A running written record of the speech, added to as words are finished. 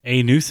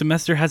A new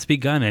semester has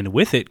begun, and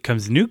with it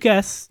comes new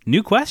guests,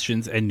 new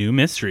questions, and new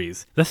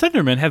mysteries. The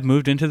Thundermen have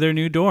moved into their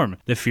new dorm.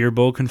 The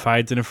Fearbowl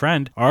confides in a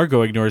friend,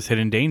 Argo ignores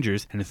hidden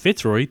dangers, and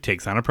Fitzroy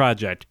takes on a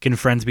project. Can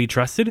friends be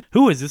trusted?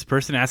 Who is this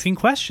person asking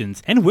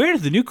questions? And where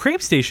did the new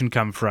crepe station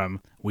come from?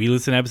 We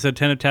listen to episode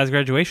 10 of Taz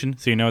Graduation,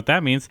 so you know what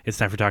that means. It's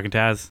time for Talking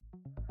Taz.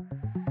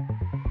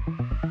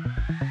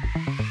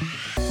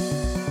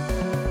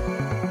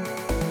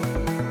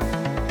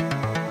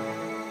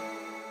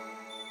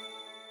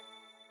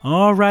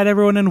 All right,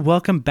 everyone, and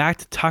welcome back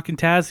to Talkin'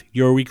 Taz,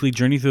 your weekly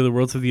journey through the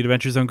worlds of the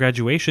Adventure Zone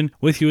Graduation.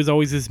 With you, as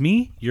always, is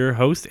me, your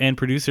host and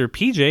producer,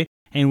 PJ,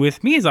 and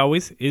with me, as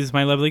always, is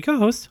my lovely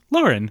co-host,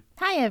 Lauren.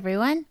 Hi,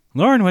 everyone.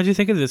 Lauren, what did you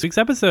think of this week's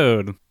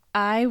episode?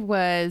 I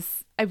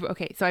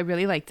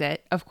really liked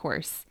it, of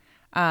course.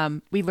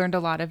 We learned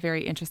a lot of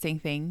very interesting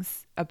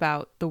things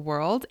about the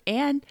world,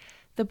 and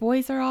the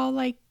boys are all,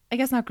 I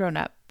guess not grown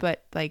up,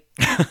 but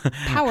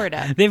powered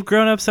up. They've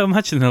grown up so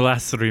much in the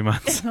last 3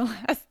 months. In the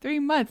last 3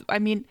 months. I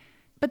mean,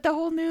 but the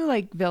whole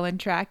new villain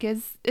track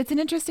it's an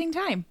interesting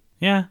time.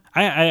 Yeah,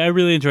 I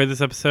really enjoyed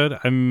this episode.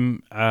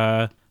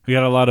 We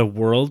got a lot of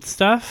world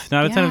stuff,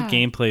 not a ton of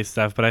gameplay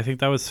stuff, but I think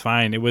that was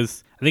fine. I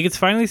think it's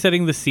finally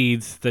setting the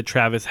seeds that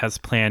Travis has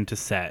planned to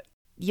set.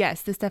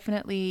 Yes, this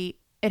definitely,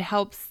 it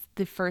helps.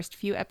 The first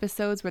few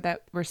episodes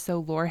that were so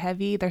lore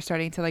heavy, they're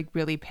starting to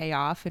really pay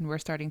off, and we're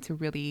starting to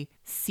really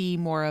see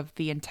more of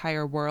the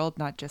entire world,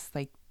 not just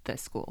the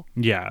school.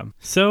 Yeah.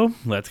 So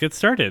let's get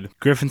started.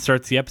 Griffin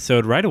starts the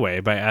episode right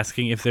away by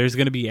asking if there's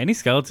going to be any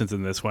skeletons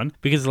in this one,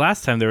 because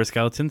last time there were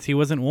skeletons, he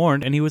wasn't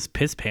warned and he was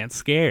piss pants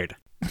scared.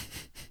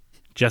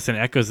 Justin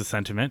echoes the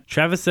sentiment.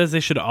 Travis says they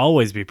should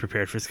always be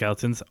prepared for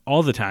skeletons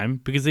all the time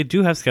because they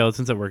do have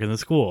skeletons that work in the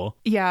school.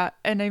 Yeah.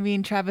 And I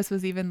mean, Travis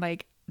was even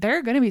there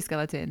are going to be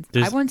skeletons.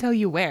 I won't tell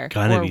you where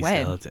or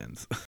when.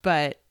 Skeletons.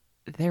 But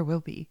there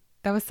will be.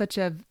 That was such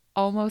a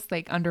almost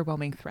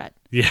underwhelming threat.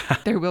 Yeah.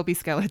 There will be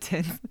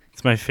skeletons.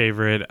 It's my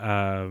favorite.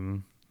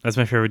 That's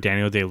my favorite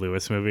Daniel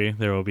Day-Lewis movie.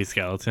 There Will Be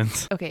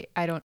Skeletons. Okay,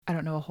 I don't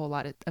know a whole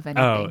lot of anything.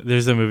 Oh,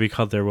 there's a movie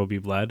called There Will Be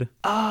Blood.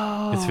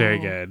 Oh, it's very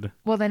good.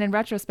 Well, then in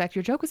retrospect,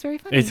 your joke was very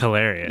funny. It's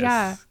hilarious.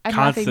 Yeah, I'm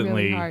constantly laughing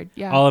really hard.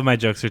 Yeah, all of my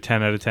jokes are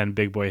 10 out of 10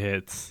 big boy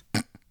hits.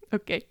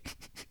 Okay.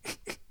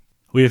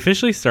 We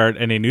officially start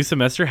and a new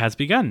semester has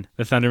begun.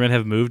 The Thundermen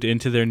have moved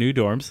into their new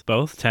dorms,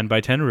 both 10 by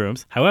 10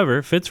 rooms.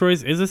 However,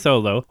 Fitzroy's is a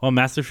solo, while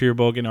Master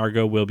Fearbowl and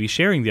Argo will be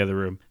sharing the other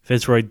room.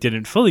 Fitzroy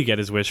didn't fully get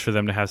his wish for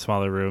them to have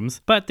smaller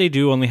rooms, but they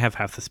do only have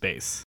half the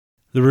space.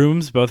 The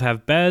rooms both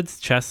have beds,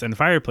 chests, and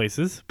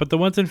fireplaces, but the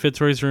ones in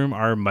Fitzroy's room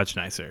are much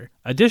nicer.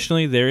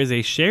 Additionally, there is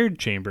a shared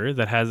chamber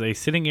that has a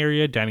sitting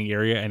area, dining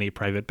area, and a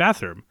private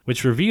bathroom,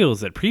 which reveals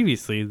that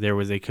previously there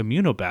was a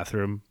communal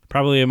bathroom,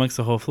 probably amongst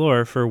the whole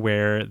floor, for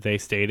where they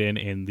stayed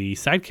in the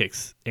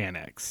Sidekicks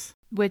annex.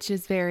 Which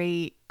is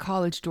very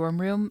college dorm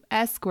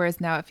room-esque,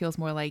 whereas now it feels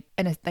more like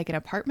an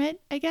apartment,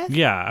 I guess?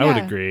 Yeah, I would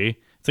agree.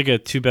 It's like a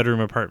 2-bedroom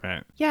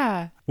apartment.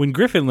 Yeah. When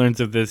Griffin learns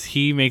of this,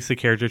 he makes a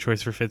character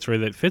choice for Fitzroy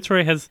that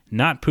Fitzroy has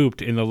not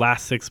pooped in the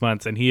last 6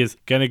 months, and he is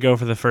going to go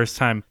for the first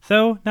time.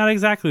 Though, not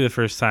exactly the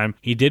first time.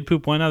 He did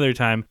poop one other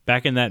time,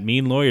 back in that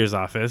mean lawyer's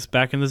office,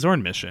 back in the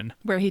Zorn mission.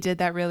 Where he did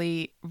that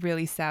really,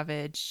 really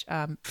savage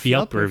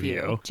Yelp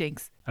review.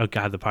 Jinx. Oh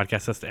God, the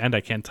podcast has to end.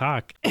 I can't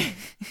talk.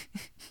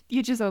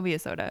 You just owe me a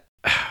soda.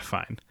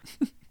 Fine.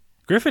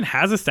 Griffin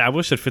has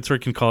established that Fitzroy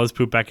can call his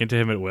poop back into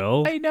him at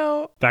will. I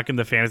know. Back in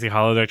the fantasy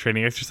holodeck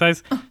training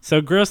exercise.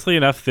 So grossly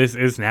enough, this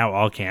is now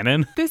all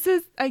canon.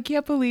 I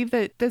can't believe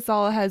that this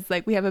all has,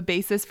 we have a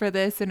basis for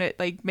this and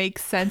it,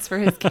 makes sense for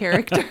his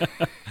character.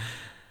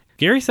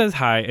 Gary says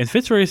hi, and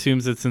Fitzroy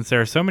assumes that since there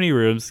are so many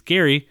rooms,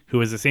 Gary,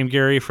 who is the same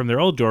Gary from their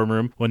old dorm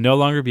room, will no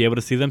longer be able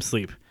to see them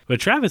sleep. But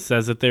Travis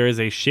says that there is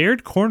a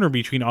shared corner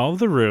between all of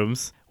the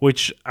rooms,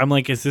 which I'm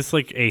like, is this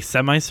a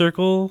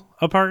semicircle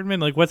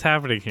apartment? What's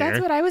happening here?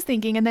 That's what I was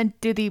thinking. And then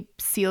do the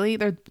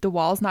ceiling, or the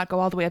walls not go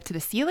all the way up to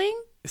the ceiling?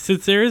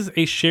 Since there is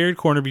a shared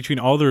corner between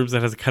all the rooms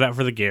that has a cutout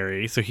for the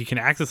Gary, so he can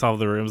access all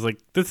of the rooms,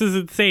 this is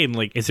insane.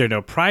 Is there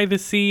no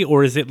privacy,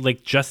 or is it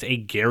just a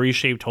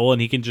Gary-shaped hole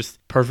and he can just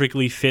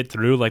perfectly fit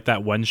through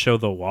that one show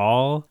The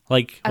Wall?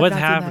 What's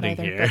happening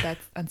either, here? But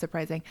that's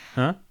unsurprising.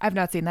 Huh? I've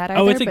not seen that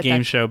either. Oh, it's a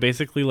game show.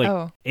 Basically,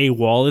 a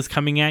wall is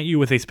coming at you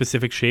with a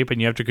specific shape,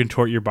 and you have to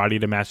contort your body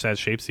to match that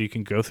shape so you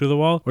can go through the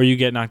wall, or you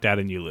get knocked out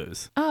and you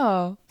lose.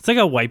 Oh. It's like a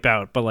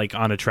Wipeout, but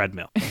on a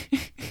treadmill.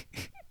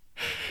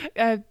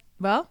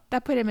 Well,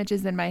 that put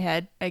images in my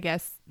head, I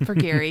guess, for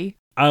Gary.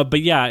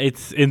 But yeah,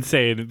 it's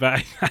insane.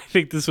 But I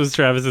think this was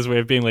Travis's way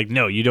of being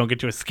no, you don't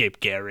get to escape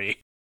Gary.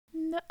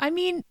 No, I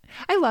mean,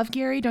 I love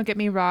Gary, don't get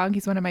me wrong.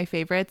 He's one of my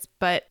favorites,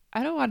 but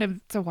I don't want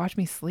him to watch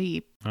me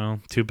sleep.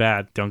 Well, too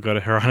bad. Don't go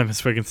to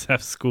Hieronymus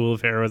Wigginseft's School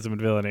of Heroism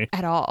and Villainy.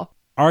 At all.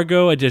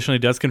 Argo additionally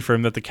does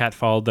confirm that the cat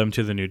followed them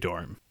to the new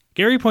dorm.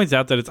 Gary points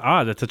out that it's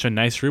odd that such a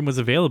nice room was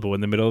available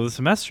in the middle of the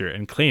semester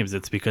and claims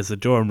it's because the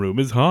dorm room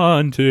is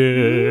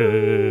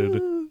haunted.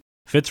 Ooh.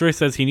 Fitzroy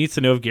says he needs to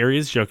know if Gary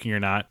is joking or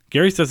not.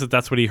 Gary says that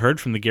that's what he heard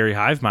from the Gary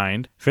hive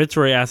mind.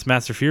 Fitzroy asks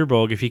Master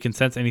Firbolg if he can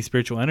sense any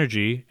spiritual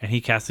energy, and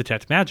he casts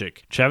Detect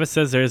Magic. Travis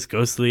says there's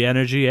ghostly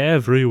energy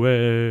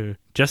everywhere.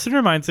 Justin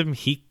reminds him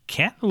he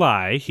can't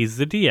lie, he's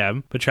the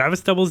DM, but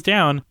Travis doubles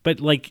down, but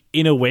like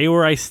in a way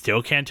where I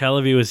still can't tell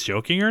if he was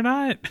joking or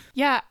not.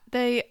 Yeah,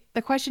 the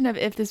question of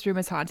if this room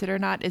is haunted or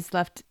not is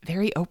left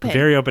very open.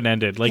 Very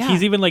open-ended. Like, Yeah.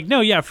 he's even like, no,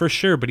 yeah, for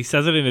sure. But he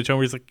says it in a tone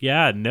where he's like,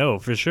 yeah, no,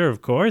 for sure.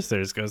 Of course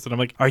there's ghosts. And I'm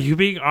like, are you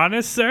being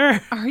honest, sir?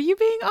 Are you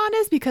being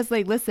honest? Because,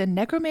 like, listen,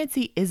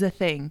 necromancy is a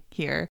thing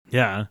here.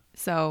 Yeah.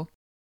 So,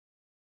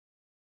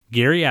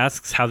 Gary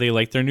asks how they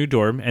like their new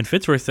dorm, and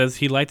Fitzroy says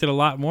he liked it a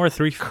lot more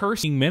 3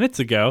 cursing minutes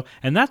ago.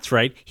 And that's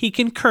right, he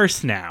can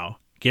curse now.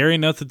 Gary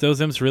notes that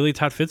those imps really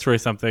taught Fitzroy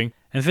something,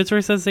 and Fitzroy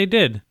says they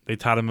did. They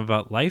taught him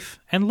about life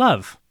and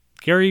love.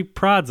 Gary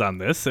prods on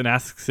this and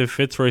asks if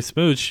Fitzroy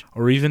smooched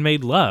or even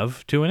made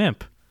love to an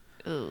imp.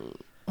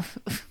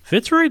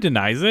 Fitzroy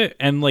denies it,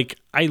 and like,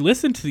 I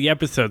listened to the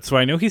episode, so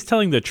I know he's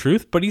telling the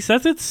truth, but he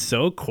says it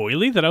so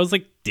coyly that I was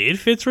like, did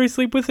Fitzroy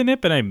sleep with an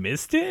imp and I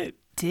missed it?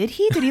 did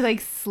he? Did he,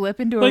 like, slip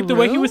into a Like, the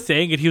way he room? was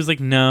saying it, he was like,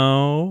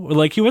 no.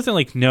 Like, he wasn't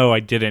like, no, I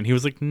didn't. He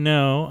was like,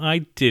 no, I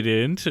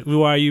didn't.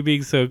 Why are you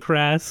being so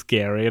crass,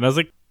 Gary? And I was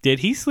like, did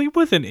he sleep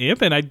with an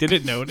imp and I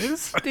didn't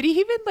notice? Did he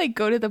even, like,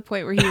 go to the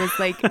point where he was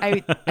like,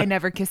 I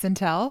never kiss and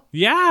tell?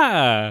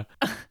 Yeah.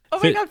 Oh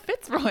my God,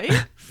 Fitzroy.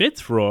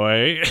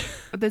 Fitzroy.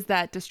 Does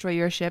that destroy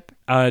your ship?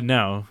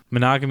 No.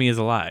 Monogamy is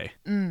a lie.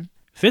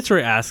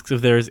 Fitzroy asks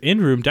if there is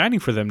in-room dining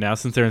for them now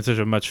since they're in such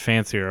a much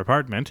fancier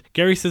apartment.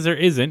 Gary says there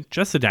isn't,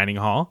 just a dining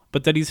hall,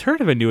 but that he's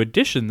heard of a new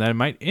addition that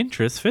might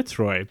interest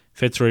Fitzroy.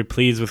 Fitzroy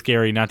pleads with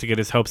Gary not to get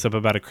his hopes up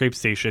about a crepe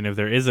station if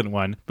there isn't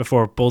one,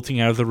 before bolting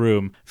out of the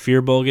room,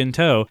 Firbolg in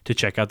tow, to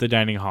check out the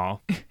dining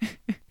hall.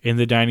 In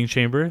the dining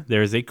chamber,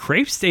 there is a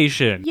crepe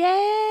station.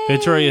 Yay!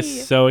 Fitzroy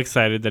is so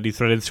excited that he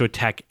threatens to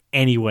attack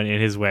anyone in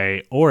his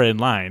way or in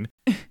line.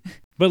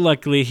 But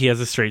luckily, he has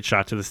a straight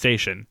shot to the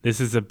station.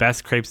 This is the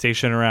best crepe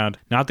station around.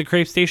 Not the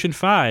Crepe Station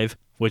 5,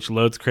 which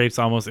loads crepes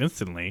almost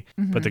instantly,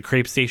 but the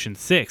Crepe Station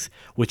 6,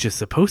 which is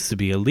supposed to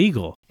be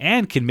illegal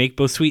and can make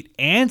both sweet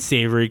and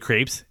savory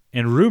crepes.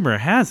 And rumor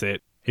has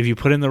it, if you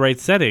put in the right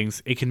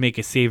settings, it can make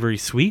a savory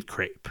sweet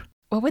crepe.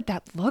 What would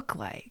that look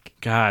like?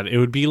 God, it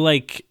would be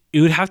like... It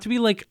would have to be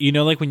like, you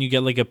know, like when you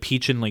get like a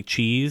peach and like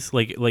cheese,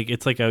 like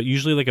it's like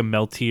usually like a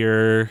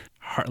meltier,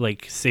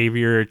 like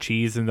savorier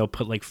cheese, and they'll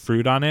put like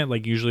fruit on it,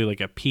 like usually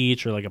like a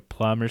peach or like a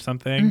plum or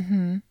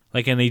something.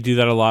 Like, and they do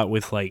that a lot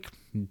with like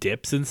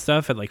dips and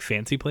stuff at like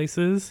fancy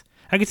places.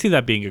 I could see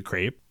that being a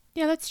crepe.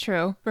 Yeah, that's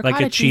true. Like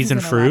Ricotta a cheese and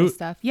is in a lot of fruit.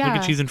 stuff. Yeah.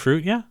 Like a cheese and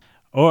fruit, yeah.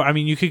 Or I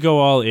mean, you could go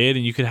all in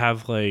and you could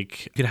have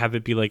like, you could have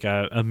it be like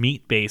a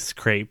meat-based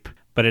crepe,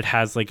 but it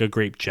has like a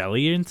grape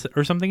jelly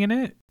or something in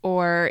it.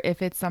 Or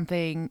if it's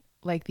something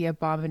like the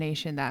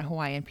abomination that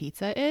Hawaiian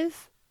pizza is.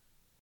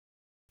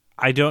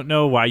 I don't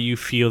know why you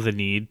feel the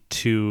need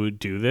to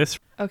do this.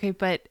 Okay,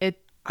 but it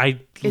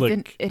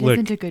Look,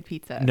 isn't a good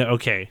pizza. No,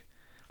 okay.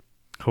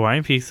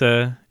 Hawaiian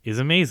pizza is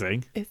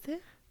amazing. Is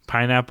it?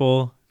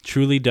 Pineapple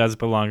truly does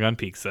belong on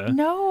pizza.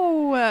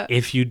 No.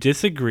 If you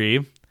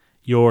disagree,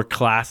 you're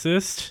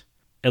classist,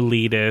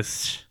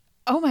 elitist.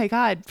 Oh my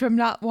God, from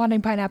not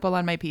wanting pineapple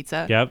on my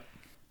pizza. Yep.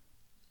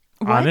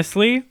 What?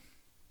 Honestly,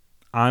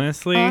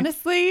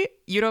 Honestly,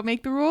 you don't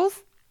make the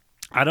rules?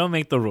 I don't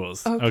make the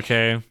rules. Okay.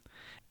 Okay.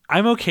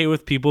 I'm okay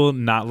with people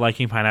not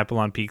liking pineapple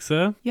on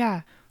pizza,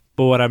 Yeah.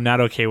 but what I'm not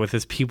okay with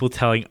is people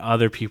telling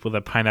other people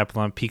that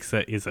pineapple on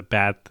pizza is a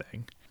bad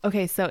thing.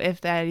 Okay, so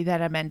if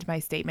that amend my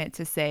statement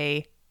to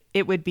say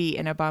it would be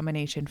an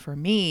abomination for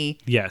me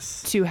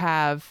Yes. to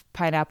have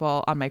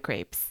pineapple on my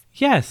crepes.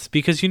 Yes,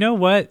 because you know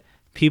what?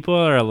 People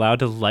are allowed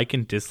to like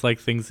and dislike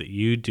things that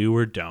you do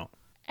or don't.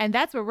 And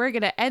that's where we're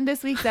going to end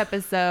this week's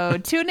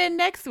episode. Tune in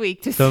next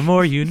week to The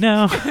more you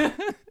know.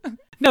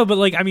 No, but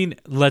like, I mean,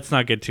 let's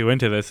not get too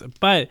into this,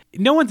 but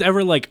no one's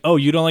ever like, oh,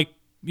 you don't like,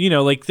 you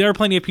know, like there are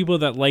plenty of people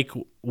that like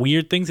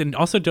weird things and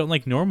also don't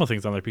like normal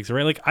things on their pizza,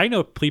 right? Like I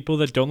know people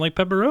that don't like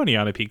pepperoni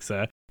on a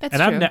pizza. That's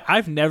and true.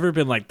 I've never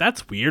been like,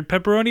 that's weird.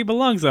 Pepperoni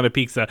belongs on a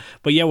pizza.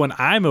 But yeah, when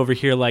I'm over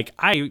here, like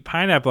I eat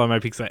pineapple on my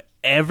pizza,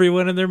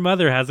 everyone and their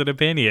mother has an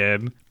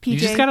opinion. You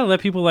just PJ? got to let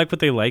people like what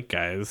they like,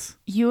 guys.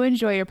 You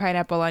enjoy your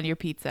pineapple on your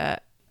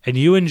pizza. And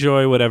you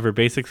enjoy whatever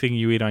basic thing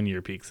you eat on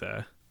your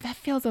pizza. That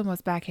feels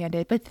almost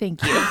backhanded, but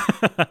thank you.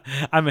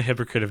 I'm a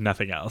hypocrite of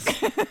nothing else.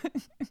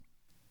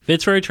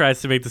 Fitzroy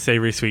tries to make the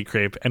savory sweet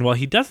crepe, and while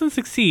he doesn't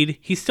succeed,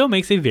 he still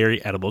makes a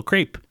very edible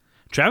crepe.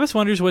 Travis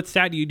wonders what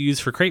stat you'd use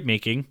for crepe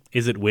making.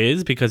 Is it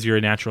Whiz because you're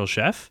a natural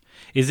chef?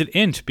 Is it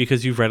Int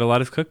because you've read a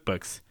lot of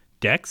cookbooks?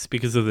 Dex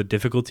because of the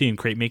difficulty in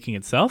crepe making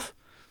itself?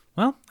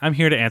 Well, I'm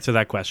here to answer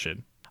that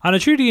question. On a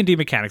true D&D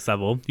mechanics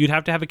level, you'd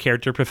have to have a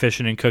character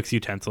proficient in cook's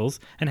utensils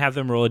and have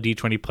them roll a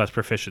d20 plus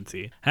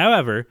proficiency.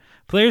 However,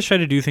 players try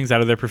to do things out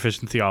of their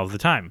proficiency all of the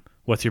time.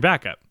 What's your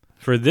backup?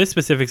 For this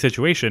specific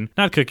situation,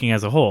 not cooking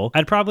as a whole,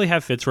 I'd probably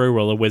have Fitzroy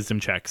roll a wisdom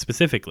check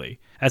specifically,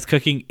 as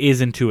cooking is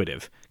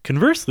intuitive.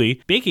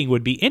 Conversely, baking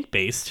would be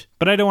int-based,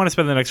 but I don't want to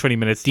spend the next 20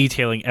 minutes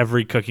detailing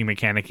every cooking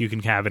mechanic you can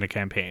have in a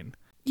campaign.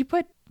 You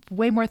put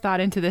way more thought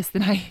into this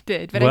than I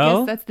did, but I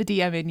Well, guess that's the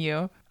DM in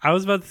you. I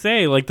was about to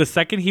say, like, the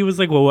second he was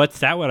like, well, what's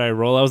that what I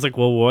roll? I was like,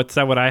 well, what's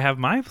that what I have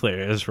my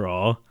players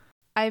roll?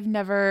 I've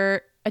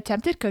never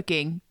attempted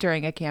cooking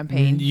during a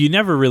campaign. You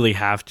never really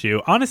have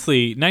to.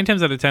 Honestly, 9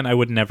 times out of 10, I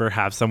would never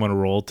have someone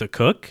roll to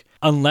cook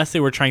unless they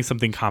were trying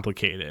something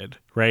complicated,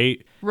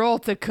 right? Roll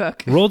to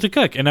cook. Roll to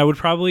cook. And I would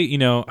probably,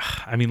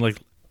 I mean,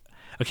 like,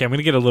 okay, I'm going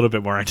to get a little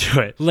bit more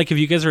into it. Like, if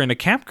you guys are in a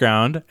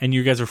campground and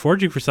you guys are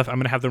foraging for stuff, I'm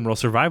going to have them roll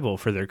survival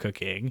for their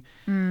cooking,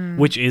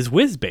 which is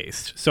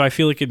whiz-based. So I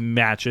feel like it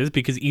matches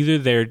because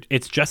either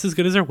it's just as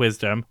good as their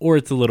wisdom or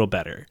it's a little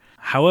better.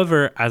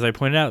 However, as I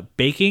pointed out,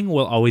 baking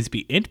will always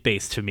be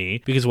int-based to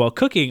me because while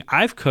cooking,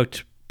 I've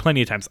cooked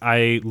plenty of times.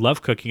 I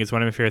love cooking. It's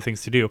one of my favorite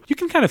things to do. You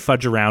can kind of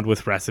fudge around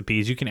with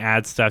recipes. You can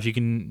add stuff. You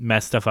can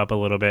mess stuff up a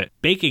little bit.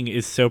 Baking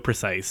is so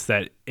precise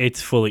that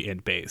it's fully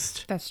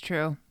int-based. That's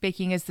true.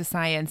 Baking is the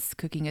science.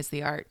 Cooking is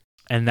the art.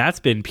 And that's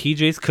been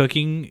PJ's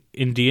Cooking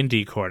in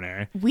D&D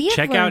Corner.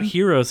 Check out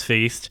Heroes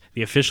Feast,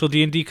 the official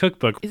D&D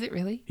cookbook. Is it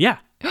really? Yeah.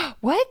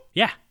 What?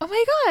 Yeah. Oh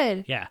my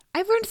God. Yeah.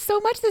 I've learned so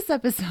much this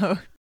episode.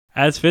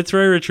 As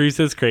Fitzroy retrieves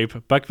his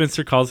crepe,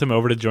 Buckminster calls him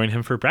over to join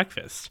him for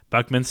breakfast.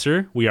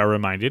 Buckminster, we are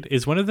reminded,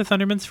 is one of the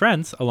Thunderman's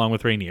friends, along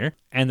with Rainier,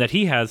 and that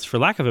he has, for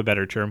lack of a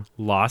better term,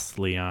 lost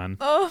Leon.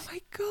 Oh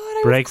my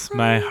God, Breaks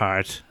my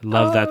heart.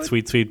 Love that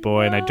sweet, sweet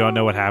boy, and I don't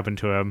know what happened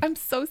to him. I'm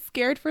so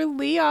scared for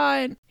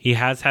Leon. He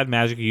has had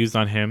magic used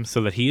on him,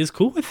 so that he is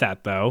cool with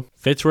that, though.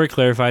 Fitzroy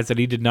clarifies that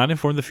he did not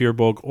inform the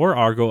Firbolg or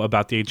Argo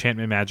about the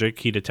enchantment magic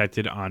he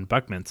detected on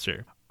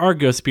Buckminster.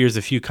 Argo spears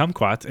a few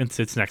kumquats and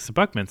sits next to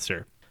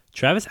Buckminster.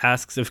 Travis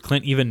asks if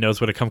Clint even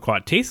knows what a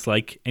kumquat tastes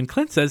like, and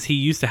Clint says he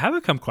used to have a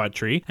kumquat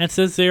tree and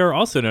says they are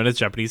also known as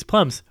Japanese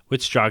plums,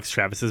 which jogs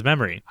Travis's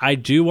memory. I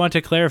do want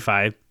to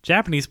clarify,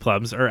 Japanese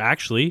plums are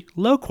actually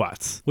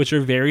loquats, which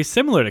are very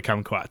similar to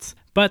kumquats,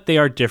 but they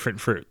are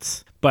different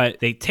fruits.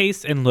 But they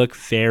taste and look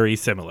very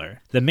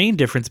similar. The main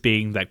difference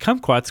being that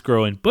kumquats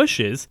grow in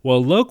bushes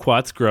while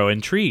loquats grow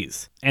in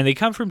trees. And they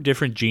come from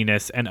different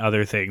genus and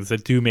other things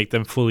that do make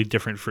them fully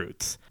different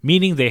fruits.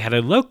 Meaning they had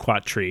a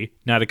loquat tree,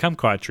 not a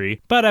kumquat tree,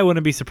 but I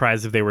wouldn't be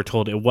surprised if they were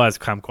told it was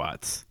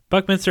kumquats.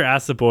 Buckminster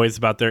asks the boys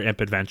about their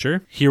imp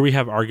adventure. Here we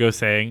have Argo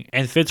saying,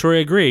 and Fitzroy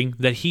agreeing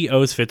that he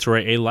owes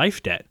Fitzroy a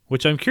life debt,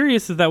 which I'm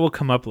curious if that will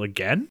come up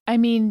again. I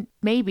mean,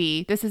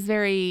 maybe. This is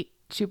very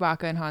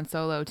Chewbacca and Han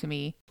Solo to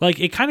me. Like,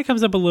 it kind of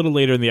comes up a little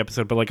later in the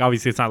episode, but like,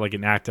 obviously it's not like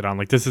enacted on.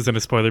 Like, this isn't a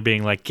spoiler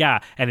being like, yeah,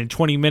 and in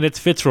 20 minutes,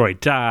 Fitzroy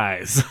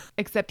dies.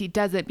 Except he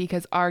doesn't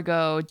because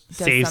Argo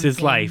saves his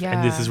life,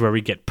 and this is where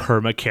we get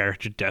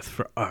perma-character death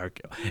for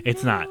Argo.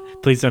 It's not.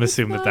 Please don't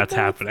assume that that's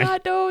happening.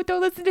 No,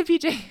 don't listen to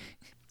PJ.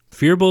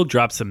 Firbolg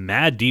drops some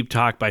mad deep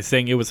talk by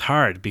saying it was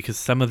hard because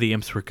some of the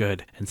imps were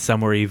good and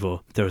some were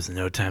evil. There was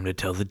no time to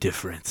tell the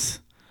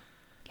difference.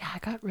 Yeah,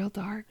 it got real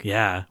dark.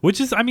 Yeah,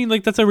 which is, I mean,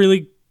 like, that's a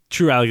really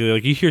true allegory.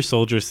 Like, you hear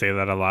soldiers say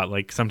that a lot.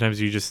 Like,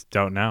 sometimes you just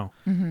don't know.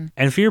 Mm-hmm.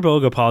 And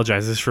Firbolg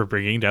apologizes for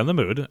bringing down the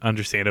mood,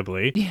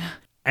 understandably,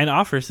 and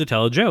offers to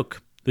tell a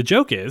joke. The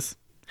joke is,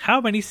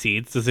 how many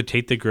seeds does it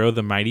take to grow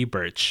the mighty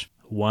birch?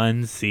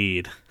 1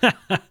 seed. What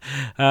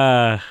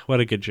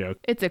a good joke.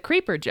 It's a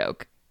creeper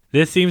joke.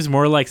 This seems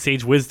more like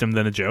sage wisdom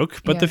than a joke,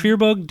 but the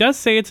Firbolg does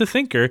say it's a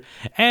thinker,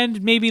 and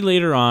maybe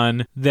later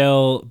on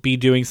they'll be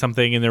doing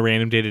something in their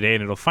random day-to-day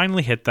and it'll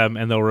finally hit them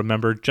and they'll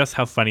remember just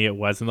how funny it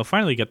was and they'll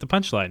finally get the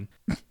punchline.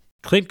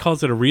 Clint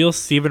calls it a real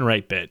Stephen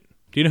Wright bit.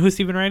 Do you know who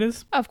Stephen Wright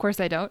is? Of course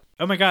I don't.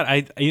 Oh my God,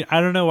 I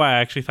don't know why I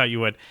actually thought you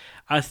would.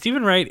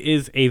 Stephen Wright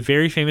is a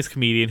very famous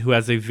comedian who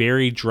has a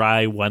very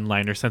dry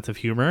one-liner sense of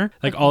humor.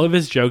 Like, all of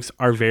his jokes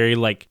are very,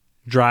 like,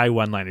 dry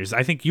one-liners.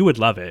 I think you would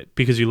love it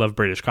because you love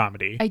British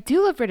comedy. I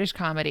do love British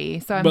comedy,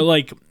 so But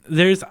like,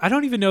 I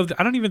don't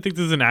even think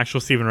this is an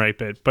actual Stephen Wright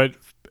bit, but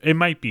it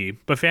might be.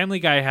 But Family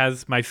Guy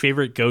has my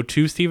favorite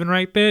go-to Stephen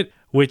Wright bit,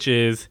 which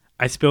is,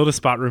 I spilled a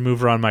spot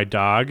remover on my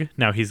dog.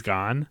 Now he's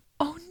gone.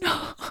 Oh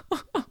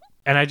no.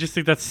 And I just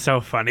think that's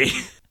so funny.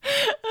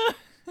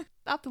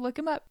 I'll have to look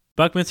him up.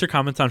 Buckminster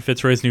comments on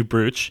Fitzroy's new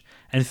brooch,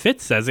 and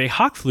Fitz says a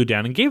hawk flew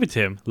down and gave it to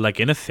him, like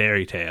in a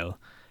fairy tale.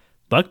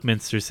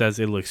 Buckminster says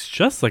it looks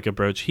just like a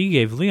brooch he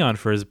gave Leon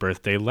for his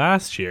birthday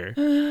last year.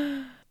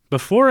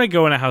 Before I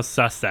go into how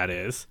sus that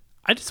is,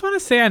 I just want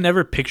to say I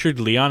never pictured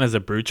Leon as a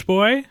brooch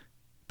boy,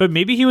 but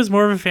maybe he was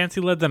more of a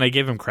fancy lad than I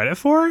gave him credit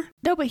for?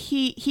 No, but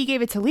he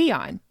gave it to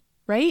Leon,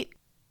 right?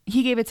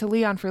 He gave it to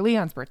Leon for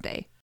Leon's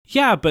birthday.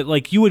 Yeah, but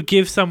like, you would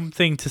give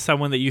something to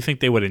someone that you think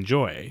they would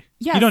enjoy.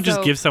 Yeah, you don't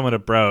just give someone a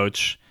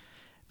brooch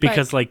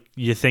because like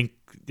you think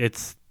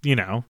it's,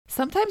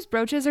 Sometimes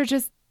brooches are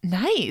just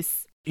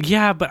nice.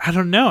 Yeah, but I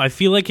don't know. I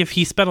feel like if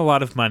he spent a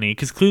lot of money,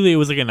 because clearly it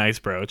was like a nice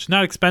brooch.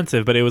 Not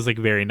expensive, but it was like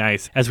very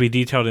nice. As we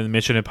detailed in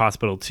Mission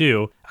Impossible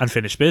 2,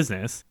 Unfinished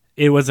Business,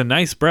 it was a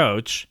nice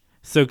brooch.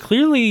 So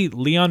clearly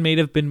Leon might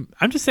have been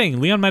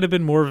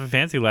more of a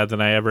fancy lad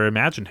than I ever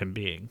imagined him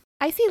being.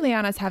 I see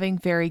Leon as having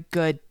very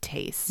good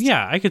taste.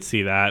 Yeah, I could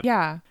see that.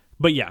 Yeah.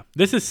 But yeah,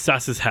 this is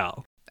sus as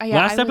hell.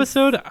 Last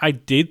episode, I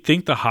did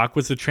think the hawk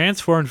was a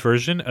transformed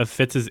version of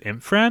Fitz's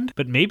imp friend,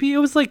 but maybe it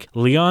was like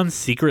Leon's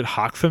secret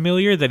hawk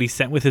familiar that he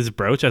sent with his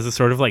brooch as a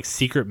sort of like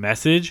secret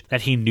message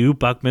that he knew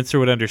Buckminster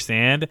would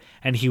understand,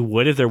 and he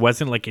would if there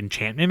wasn't like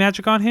enchantment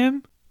magic on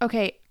him.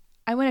 Okay,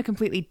 I went a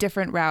completely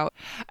different route.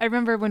 I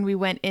remember when we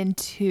went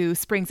into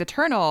Springs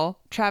Eternal,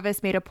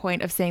 Travis made a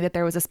point of saying that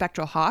there was a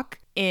spectral hawk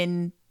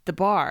in the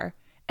bar.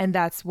 And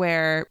that's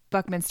where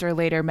Buckminster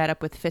later met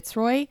up with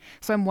Fitzroy.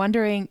 So I'm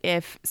wondering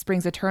if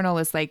Springs Eternal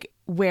is like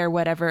where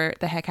whatever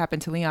the heck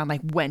happened to Leon like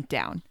went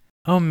down.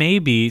 Oh,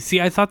 maybe. See,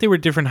 I thought they were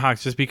different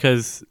hawks just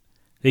because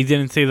they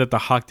didn't say that the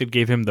hawk that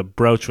gave him the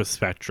brooch was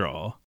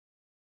spectral.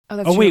 Oh,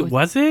 that's true. Wait,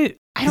 was it?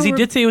 Because he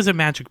did say it was a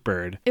magic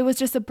bird. It was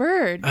just a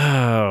bird.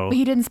 Oh. But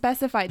he didn't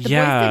specify. The boys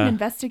didn't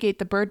investigate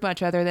the bird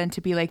much other than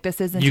to be like, this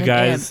isn't you an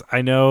guys, imp.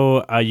 I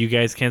know you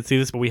guys can't see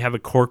this, but we have a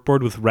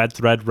corkboard with red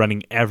thread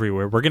running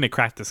everywhere. We're going to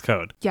crack this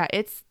code. Yeah,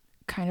 it's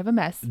kind of a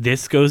mess.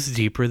 This goes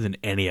deeper than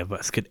any of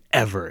us could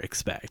ever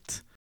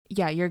expect.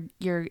 Yeah,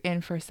 you're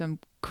in for some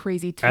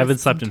crazy twists. I haven't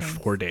slept in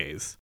 4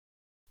 days.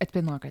 It's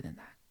been longer than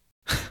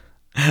that.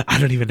 I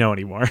don't even know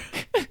anymore.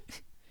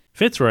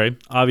 Fitzroy,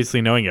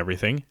 obviously knowing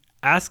everything,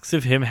 asks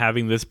if him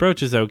having this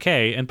brooch is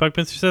okay, and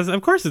Buckminster says,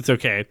 of course it's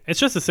okay. It's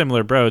just a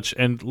similar brooch,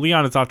 and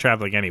Leon is off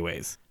traveling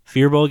anyways.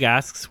 Firbolg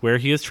asks where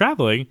he is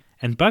traveling,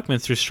 and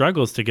Buckminster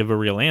struggles to give a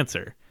real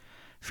answer.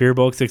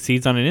 Firbolg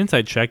succeeds on an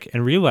insight check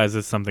and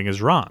realizes something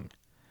is wrong.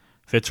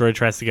 Fitzroy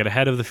tries to get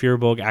ahead of the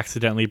Firbolg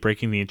accidentally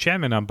breaking the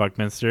enchantment on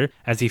Buckminster,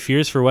 as he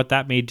fears for what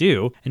that may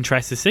do, and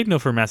tries to signal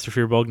for Master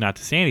Firbolg not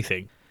to say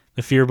anything.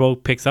 The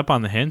Firbolg picks up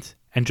on the hint,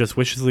 and just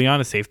wishes Leon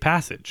a safe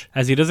passage,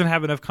 as he doesn't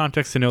have enough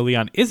context to know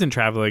Leon isn't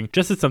traveling,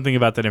 just that something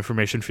about that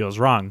information feels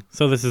wrong,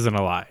 so this isn't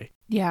a lie.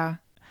 Yeah.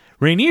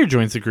 Rainier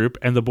joins the group,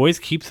 and the boys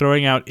keep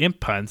throwing out imp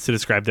puns to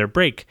describe their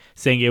break,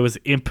 saying it was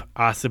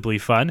impossibly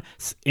fun,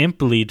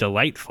 imply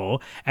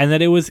delightful, and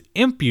that it was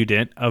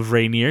impudent of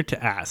Rainier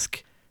to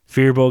ask.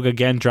 Firbolg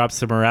again drops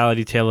the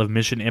morality tale of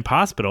Mission Imp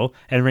Hospital,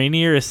 and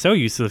Rainier is so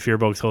used to the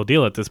Firbolg's whole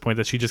deal at this point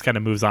that she just kind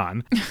of moves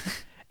on,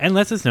 and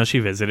lets us know she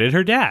visited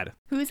her dad.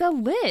 Who's a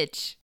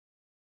lich?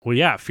 Well,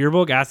 yeah,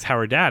 Firbolg asks how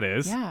her dad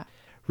is. Yeah.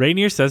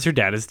 Rainier says her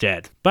dad is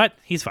dead, but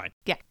he's fine.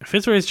 Yeah.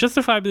 Fitzroy is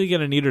justifiably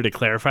going to need her to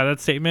clarify that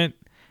statement,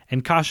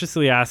 and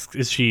cautiously asks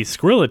if she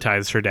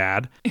squirreletized her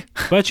dad,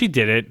 but she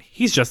didn't.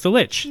 He's just a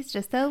lich. He's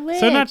just a lich.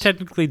 So not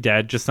technically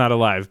dead, just not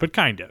alive, but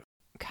kind of.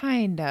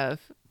 Kind of.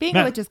 Being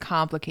a lich is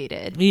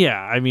complicated. Yeah,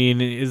 I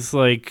mean, it's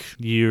like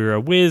you're a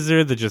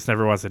wizard that just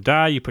never wants to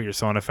die. You put your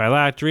soul in a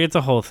phylactery. It's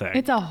a whole thing.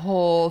 It's a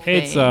whole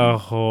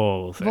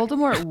thing.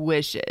 Voldemort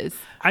wishes.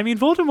 I mean,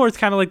 Voldemort's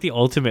kind of like the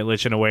ultimate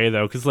lich in a way,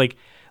 though, because, like,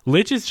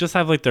 liches just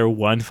have, like, their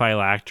one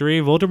phylactery.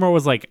 Voldemort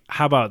was like,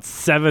 how about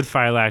 7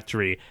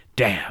 phylactery?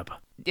 Dab.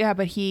 Yeah,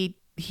 but he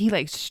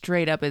like,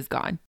 straight up is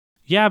gone.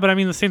 Yeah, but I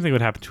mean, the same thing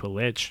would happen to a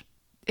lich.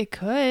 It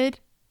could.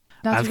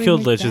 I've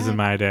killed liches in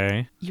my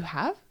day. You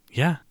have?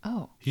 Yeah.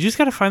 Oh. You just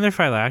got to find their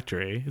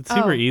phylactery. It's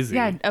super easy.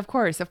 Yeah, of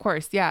course.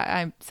 Yeah,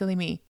 I'm silly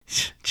me.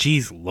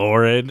 Jeez,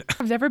 Lauren.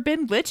 I've never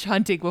been lich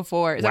hunting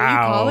before. Is wow. that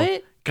what you call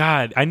it?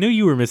 God, I knew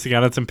you were missing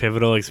out on some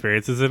pivotal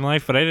experiences in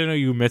life, but I didn't know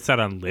you missed out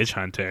on lich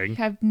hunting.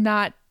 I've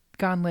not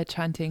gone lich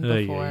hunting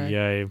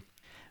before.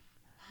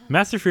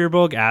 Master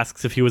Firbolg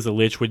asks if he was a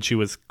lich when she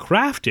was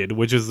crafted,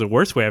 which is the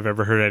worst way I've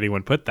ever heard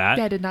anyone put that.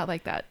 Yeah, I did not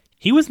like that.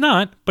 He was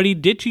not, but he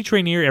did teach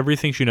Rainier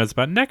everything she knows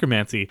about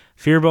necromancy.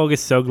 Firbolg is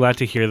so glad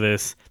to hear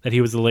this, that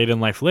he was a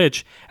late-in-life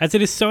lich, as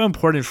it is so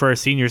important for our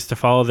seniors to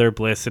follow their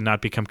bliss and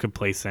not become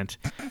complacent.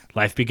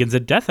 Life begins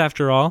at death,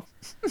 after all.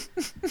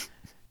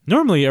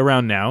 Normally,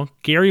 around now,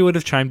 Gary would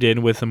have chimed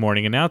in with the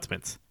morning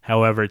announcements.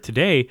 However,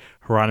 today,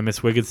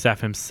 Hieronymus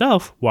Wigginstaff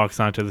himself walks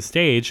onto the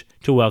stage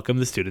to welcome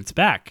the students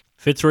back.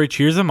 Fitzroy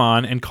cheers him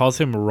on and calls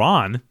him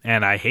Ron,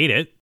 and I hate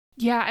it.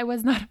 Yeah, I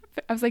was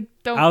like,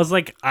 don't. I was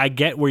like, I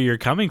get where you're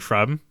coming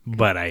from,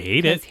 but I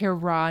hate it. It's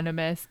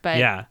Hieronymus, but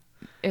yeah,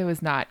 it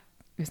was not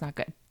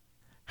good.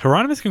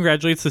 Hieronymus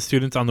congratulates the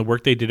students on the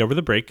work they did over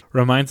the break,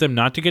 reminds them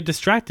not to get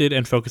distracted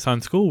and focus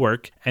on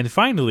schoolwork, and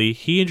finally,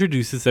 he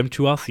introduces them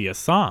to Althea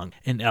Song,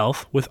 an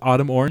elf with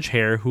autumn orange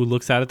hair who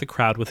looks out at the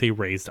crowd with a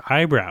raised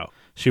eyebrow.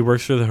 She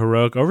works for the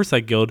Heroic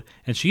Oversight Guild,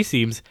 and she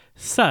seems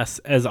sus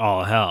as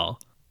all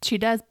hell. She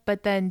does,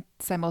 but then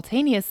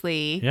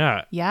simultaneously...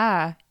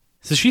 Yeah.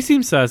 So she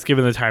seems sus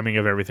given the timing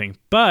of everything,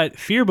 but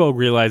Firbolg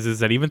realizes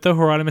that even though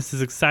Hieronymus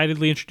is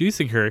excitedly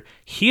introducing her,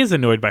 he is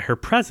annoyed by her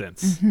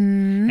presence.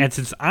 Mm-hmm. And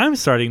since I'm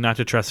starting not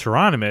to trust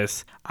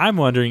Hieronymus, I'm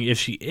wondering if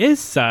she is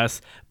sus,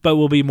 but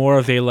will be more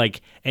of a,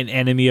 like, an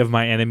enemy of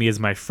my enemy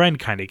is my friend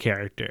kind of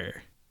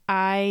character.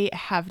 I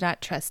have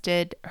not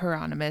trusted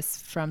Hieronymus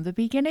from the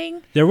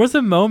beginning. There was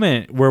a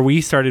moment where we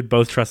started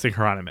both trusting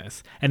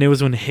Hieronymus, and it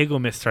was when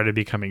Higglemus started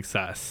becoming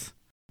sus.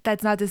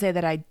 That's not to say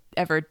that I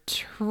ever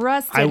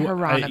trusted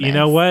Hieronymus. You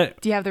know what?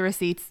 Do you have the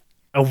receipts?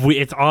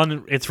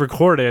 It's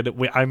recorded.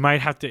 I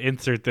might have to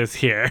insert this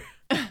here.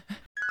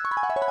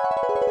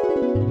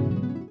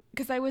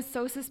 Because I was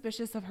so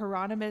suspicious of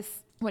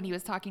Hieronymus when he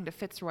was talking to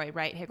Fitzroy,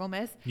 right?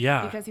 Higglemus?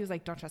 Yeah. Because he was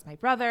like, don't trust my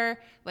brother.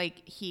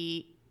 Like,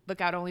 he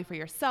look out only for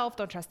yourself,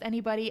 don't trust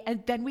anybody.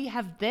 And then we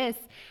have this.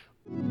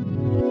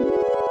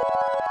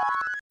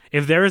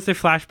 If there is a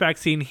flashback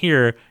scene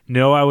here,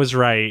 know I was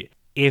right.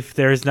 If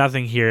there's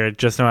nothing here,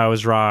 just know I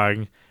was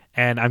wrong.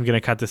 And I'm going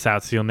to cut this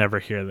out so you'll never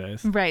hear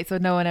this. Right, so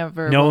no one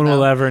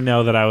will ever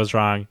know that I was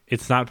wrong.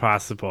 It's not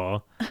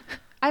possible.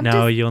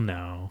 You'll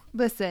know.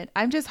 Listen,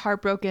 I'm just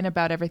heartbroken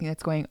about everything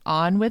that's going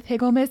on with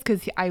Higglemas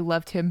because I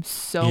loved him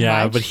so much.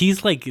 Yeah, but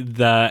he's like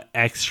the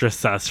extra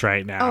sus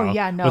right now. Oh,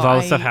 yeah, no. With all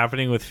the stuff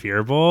happening with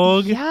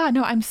Firbolg. Yeah,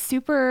 no, I'm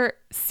super,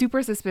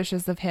 super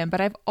suspicious of him,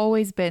 but I've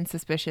always been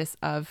suspicious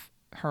of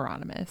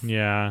Hieronymus.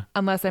 Yeah.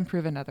 Unless I'm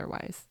proven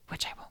otherwise,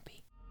 which I won't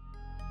be.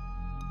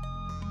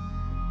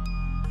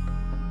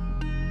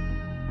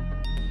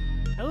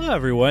 Hello,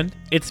 everyone.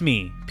 It's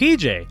me,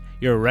 PJ,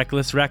 your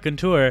reckless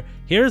raconteur,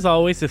 here as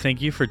always to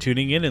thank you for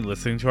tuning in and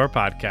listening to our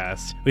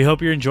podcast. We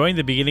hope you're enjoying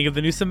the beginning of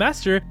the new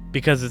semester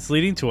because it's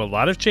leading to a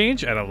lot of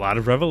change and a lot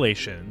of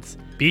revelations.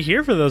 Be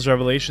here for those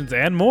revelations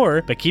and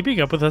more by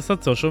keeping up with us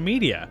on social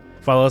media.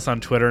 Follow us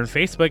on Twitter and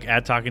Facebook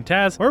at Talkin'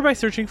 Taz or by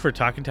searching for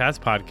Talkin' Taz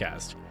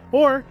Podcast.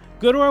 Or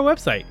go to our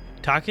website,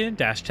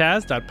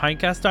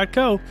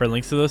 talkin-taz.pinecast.co for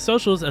links to those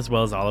socials as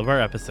well as all of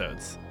our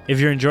episodes. If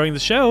you're enjoying the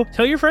show,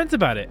 tell your friends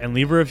about it and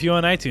leave a review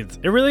on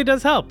iTunes. It really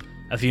does help.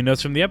 A few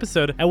notes from the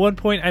episode. At one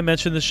point, I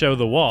mentioned the show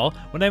The Wall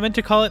when I meant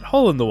to call it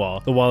Hole in the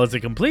Wall. The Wall is a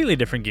completely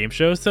different game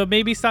show, so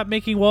maybe stop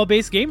making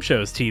wall-based game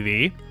shows,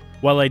 TV.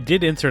 While I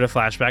did insert a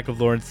flashback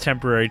of Lauren's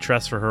temporary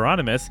trust for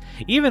Hieronymus,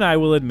 even I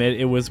will admit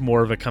it was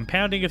more of a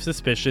compounding of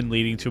suspicion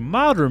leading to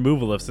mild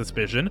removal of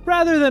suspicion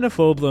rather than a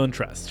full-blown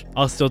trust.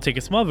 I'll still take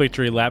a small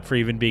victory lap for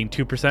even being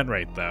 2%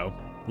 right, though.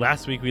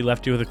 Last week we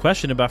left you with a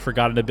question about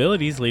forgotten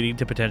abilities leading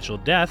to potential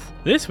death.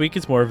 This week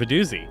is more of a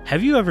doozy.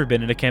 Have you ever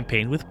been in a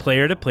campaign with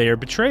player-to-player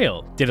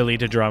betrayal? Did it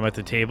lead to drama at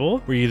the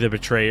table? Were you the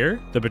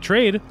betrayer, the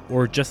betrayed,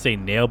 or just a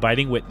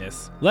nail-biting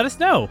witness? Let us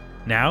know!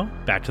 Now,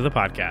 back to the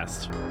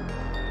podcast.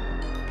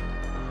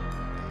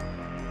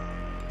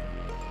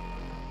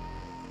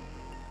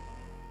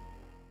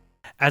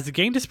 As the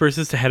gang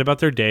disperses to head about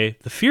their day,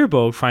 the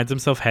Firbolg finds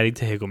himself heading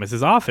to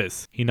Higglemas'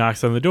 office. He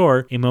knocks on the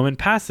door, a moment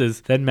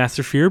passes, then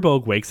Master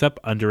Firbolg wakes up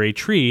under a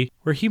tree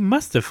where he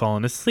must have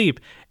fallen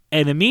asleep.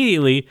 And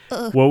immediately,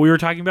 what we were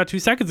talking about 2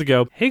 seconds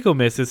ago,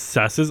 Higglemas is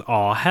sus as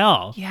all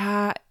hell.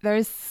 Yeah,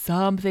 there's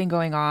something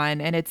going on,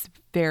 and it's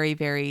very,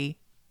 very,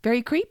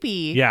 very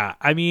creepy. Yeah,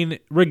 I mean,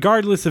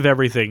 regardless of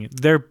everything,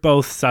 they're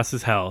both sus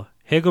as hell.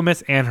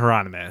 Higglemas and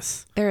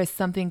Hieronymus. There is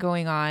something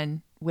going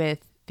on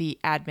with the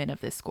admin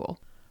of this school.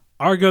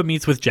 Argo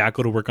meets with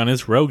Jackal to work on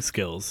his rogue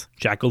skills.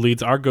 Jackal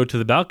leads Argo to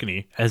the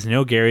balcony, as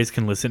no Garys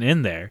can listen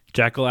in there.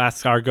 Jackal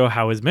asks Argo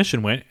how his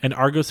mission went, and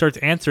Argo starts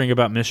answering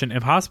about Mission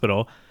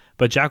Impossible,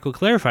 but Jackal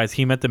clarifies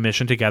he meant the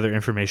mission to gather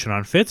information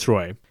on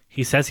Fitzroy.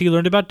 He says he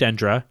learned about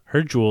Dendra,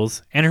 her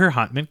jewels, and her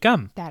hot mint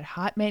gum. That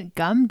hot mint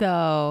gum,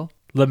 though.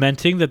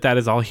 Lamenting that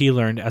is all he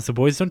learned, as the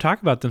boys don't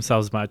talk about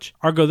themselves much.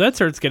 Argo then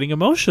starts getting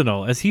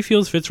emotional, as he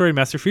feels Fitzroy and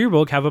Master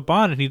Firbolg have a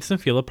bond and he doesn't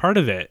feel a part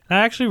of it. I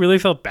actually really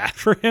felt bad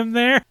for him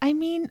there. I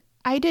mean,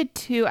 I did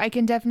too. I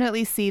can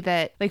definitely see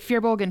that like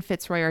Firbolg and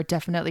Fitzroy are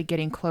definitely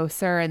getting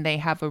closer and they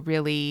have a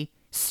really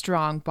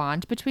strong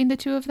bond between the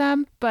two of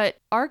them. But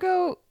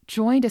Argo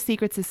joined a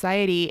secret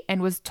society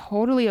and was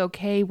totally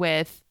okay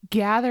with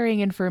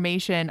gathering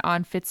information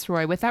on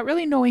Fitzroy without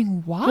really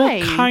knowing why.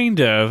 Well, kind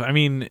of. I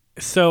mean,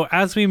 so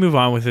as we move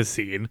on with this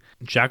scene,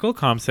 Jackal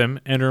calms him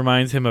and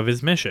reminds him of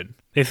his mission.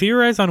 They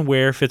theorize on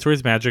where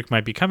Fitzroy's magic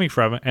might be coming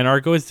from, and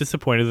Argo is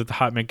disappointed that the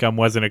hot mint gum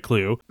wasn't a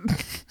clue.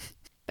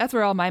 That's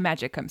where all my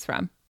magic comes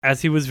from.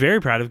 As he was very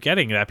proud of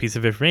getting that piece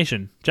of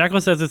information.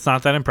 Jackal says it's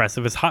not that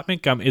impressive, as hot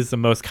mint gum is the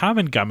most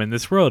common gum in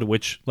this world,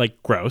 which,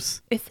 like,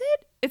 gross. Is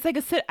it? It's like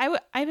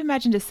I've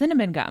imagined a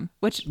cinnamon gum,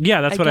 which...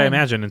 Yeah, that's what I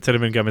imagine, and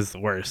cinnamon gum is the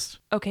worst.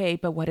 Okay,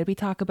 but what did we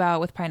talk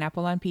about with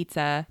pineapple on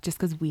pizza just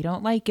because we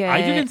don't like it?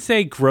 I didn't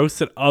say gross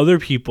that other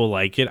people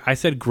like it. I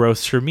said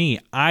gross for me.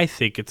 I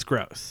think it's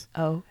gross.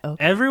 Oh,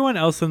 okay. Everyone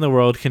else in the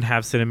world can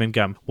have cinnamon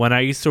gum. When I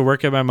used to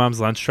work at my mom's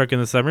lunch truck in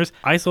the summers,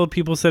 I sold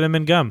people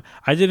cinnamon gum.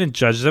 I didn't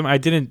judge them. I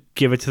didn't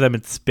give it to them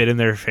and spit in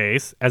their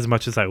face as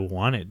much as I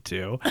wanted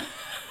to.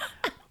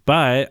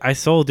 But I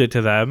sold it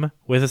to them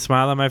with a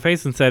smile on my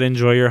face and said,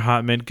 enjoy your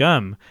hot mint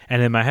gum.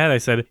 And in my head, I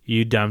said,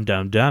 you dumb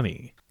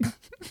dummy.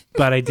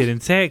 But I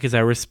didn't say it because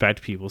I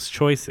respect people's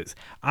choices.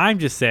 I'm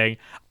just saying,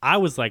 I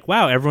was like,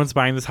 wow, everyone's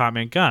buying this hot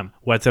mint gum.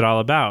 What's it all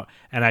about?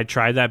 And I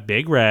tried that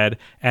big red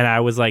and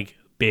I was like,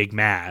 big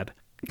mad.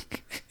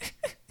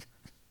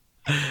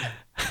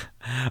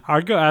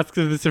 Argo asks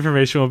if this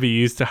information will be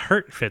used to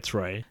hurt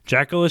Fitzroy.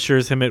 Jackal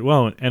assures him it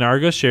won't, and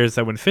Argo shares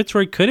that when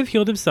Fitzroy could have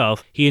healed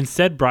himself, he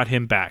instead brought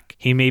him back.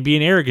 He may be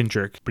an arrogant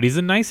jerk, but he's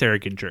a nice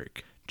arrogant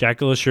jerk.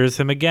 Jackal assures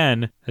him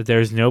again that there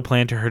is no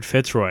plan to hurt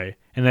Fitzroy,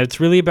 and that it's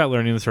really about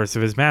learning the source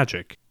of his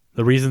magic.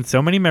 The reason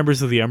so many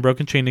members of the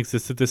Unbroken Chain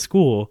exist at this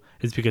school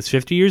is because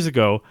 50 years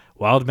ago,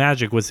 wild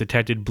magic was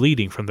detected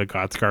bleeding from the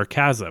Godscar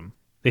Chasm.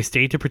 They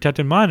stayed to protect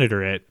and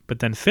monitor it, but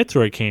then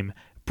Fitzroy came,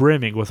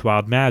 brimming with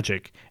wild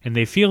magic, and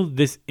they feel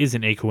this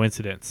isn't a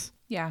coincidence.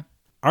 Yeah.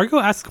 Argo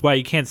asks why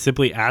he can't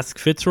simply ask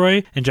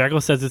Fitzroy, and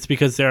Jackal says it's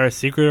because they're a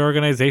secret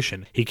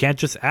organization. He can't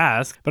just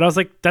ask, but I was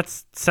like,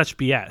 that's such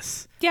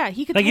BS. Yeah,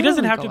 he could Like, he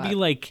doesn't have to be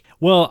like,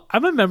 well,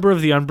 I'm a member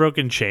of the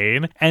Unbroken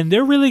Chain, and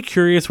they're really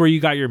curious where you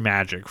got your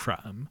magic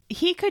from.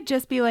 He could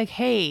just be like,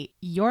 hey,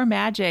 your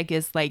magic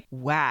is like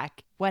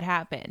whack. What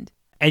happened?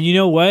 And you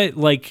know what?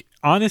 Like,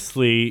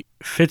 honestly,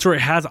 Fitzroy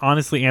has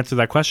honestly answered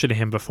that question to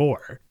him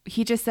before.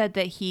 He just said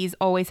that he's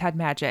always had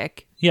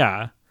magic.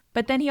 Yeah.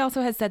 But then he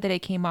also has said that it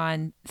came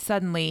on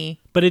suddenly.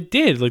 But it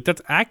did. Like,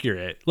 that's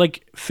accurate.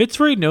 Like,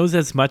 Fitzroy knows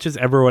as much as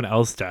everyone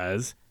else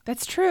does.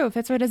 That's true.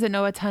 Fitzroy doesn't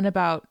know a ton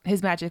about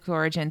his magic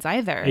origins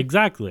either.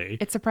 Exactly.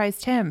 It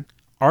surprised him.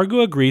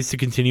 Argo agrees to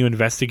continue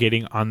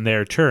investigating on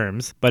their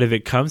terms, but if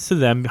it comes to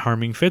them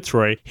harming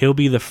Fitzroy, he'll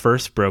be the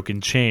first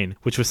broken chain,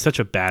 which was such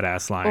a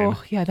badass line.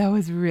 Oh, yeah, that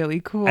was really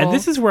cool. And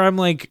this is where I'm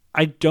like,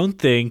 I don't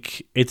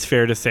think it's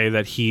fair to say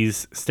that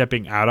he's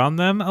stepping out on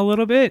them a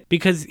little bit,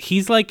 because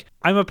he's like,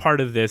 I'm a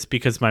part of this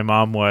because my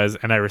mom was,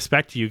 and I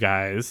respect you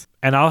guys,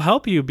 and I'll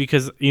help you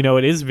because, you know,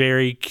 it is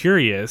very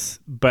curious,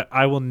 but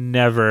I will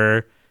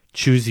never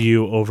choose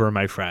you over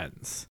my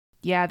friends.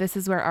 Yeah, this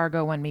is where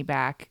Argo won me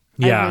back.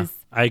 Yeah,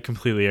 I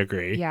completely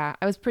agree. Yeah,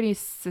 I was pretty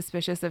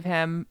suspicious of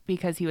him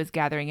because he was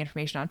gathering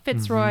information on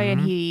Fitzroy,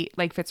 and he,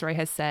 like Fitzroy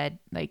has said,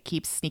 like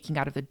keeps sneaking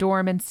out of the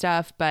dorm and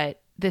stuff.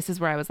 But this is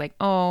where I was like,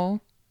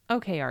 oh,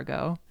 okay,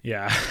 Argo.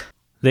 Yeah.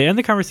 They end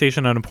the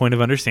conversation on a point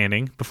of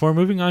understanding before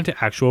moving on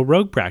to actual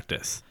rogue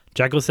practice.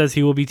 Jackal says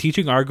he will be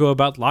teaching Argo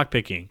about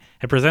lockpicking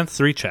and presents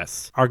 3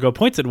 chests. Argo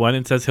points at one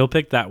and says he'll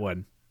pick that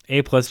one.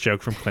 A+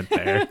 joke from Clint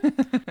there.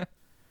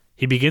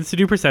 He begins to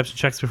do perception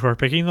checks before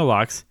picking the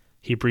locks.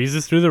 He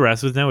breezes through the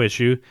rest with no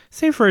issue,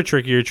 save for a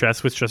trickier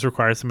chest which just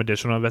requires some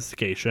additional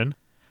investigation.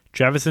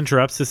 Travis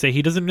interrupts to say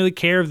he doesn't really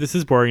care if this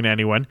is boring to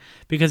anyone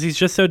because he's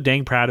just so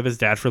dang proud of his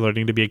dad for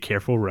learning to be a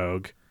careful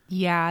rogue.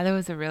 Yeah, it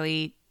was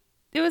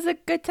a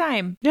good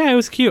time. Yeah, it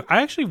was cute.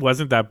 I actually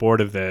wasn't that bored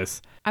of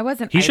this. I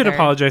wasn't He should either.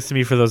 apologize to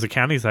me for those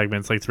accounting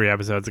segments like 3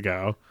 episodes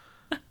ago.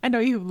 I know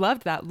you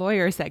loved that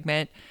lawyer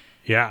segment.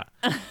 Yeah.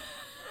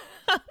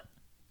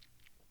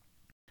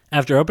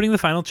 After opening the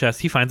final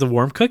chest, he finds a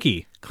warm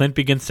cookie. Clint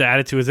begins to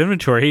add it to his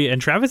inventory,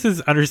 and Travis is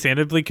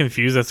understandably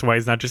confused as to why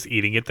he's not just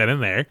eating it then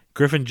and there.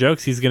 Griffin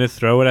jokes he's going to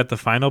throw it at the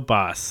final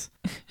boss.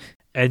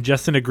 And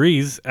Justin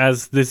agrees,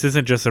 as this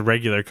isn't just a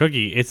regular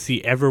cookie, it's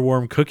the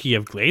ever-warm cookie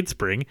of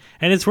Gladespring,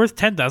 and it's worth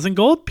 10,000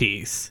 gold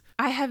piece.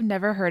 I have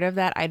never heard of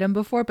that item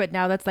before, but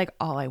now that's like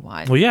all I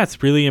want. Well, yeah,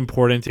 it's really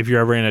important if you're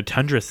ever in a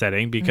tundra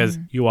setting because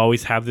you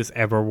always have this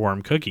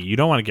ever-warm cookie. You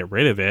don't want to get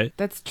rid of it.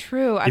 That's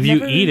true. If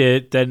you eat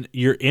it, then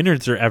your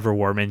innards are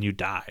ever-warm and you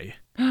die.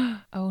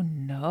 Oh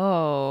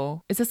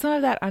no. Is this some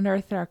of that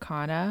Unearthed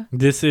Arcana?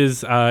 This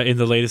is in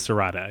the latest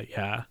errata,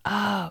 yeah.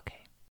 Oh, okay.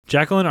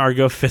 Jackal and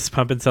Argo fist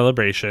pump in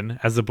celebration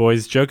as the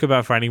boys joke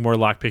about finding more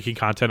lockpicking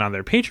content on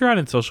their Patreon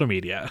and social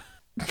media.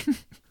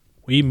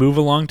 We move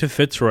along to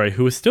Fitzroy,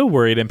 who is still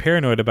worried and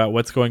paranoid about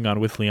what's going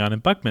on with Leon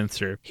and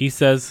Buckminster. He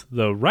says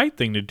the right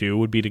thing to do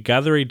would be to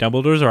gather a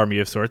Dumbledore's army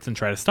of sorts and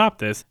try to stop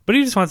this, but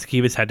he just wants to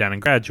keep his head down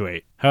and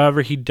graduate.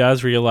 However, he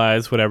does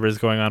realize whatever is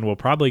going on will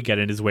probably get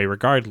in his way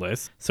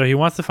regardless, so he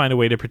wants to find a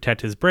way to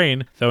protect his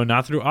brain, though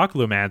not through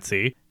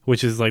occlumancy,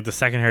 which is like the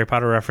second Harry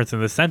Potter reference in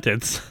this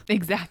sentence.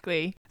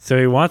 Exactly. So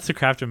he wants to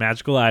craft a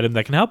magical item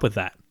that can help with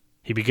that.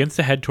 He begins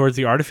to head towards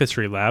the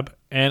artificery lab,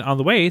 and on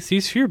the way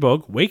sees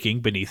Firbolg waking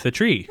beneath a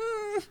tree.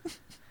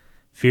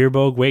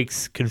 Firbolg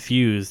wakes,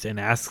 confused, and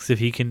asks if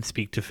he can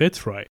speak to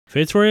Fitzroy.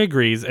 Fitzroy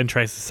agrees and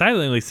tries to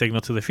silently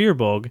signal to the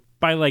Firbolg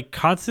by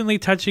constantly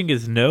touching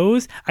his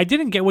nose. I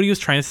didn't get what he was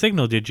trying to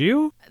signal, did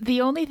you?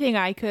 The only thing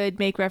I could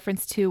make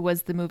reference to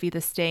was the movie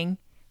The Sting,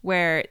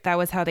 where that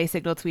was how they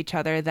signaled to each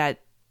other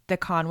that the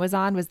con was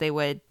on, was they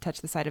would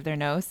touch the side of their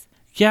nose.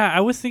 Yeah, I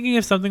was thinking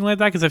of something like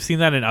that because I've seen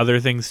that in other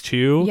things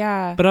too.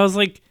 Yeah. But I was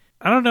like,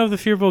 I don't know if the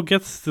Firbolg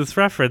gets this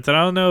reference, and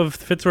I don't know if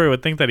Fitzroy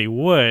would think that he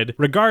would.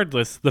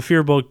 Regardless, the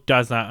Firbolg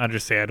does not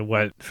understand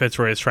what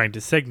Fitzroy is trying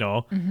to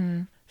signal.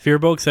 Mm-hmm.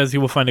 Firbolg says he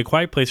will find a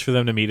quiet place for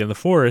them to meet in the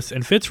forest,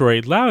 and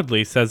Fitzroy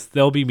loudly says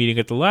they'll be meeting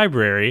at the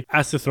library,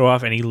 as to throw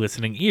off any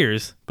listening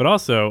ears, but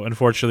also,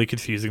 unfortunately,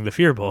 confusing the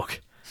Firbolg.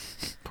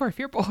 Poor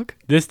Firbolg.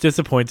 This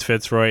disappoints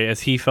Fitzroy,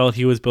 as he felt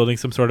he was building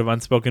some sort of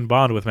unspoken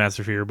bond with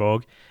Master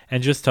Firbolg,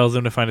 and just tells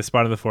him to find a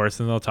spot in the forest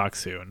and they'll talk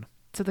soon.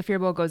 So the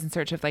Firbolg goes in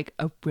search of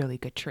a really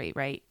good trait,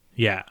 right?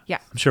 Yeah. Yeah.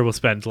 I'm sure we'll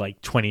spend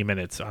 20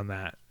 minutes on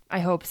that. I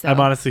hope so. I'm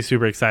honestly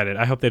super excited.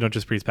 I hope they don't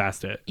just breeze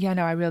past it. Yeah,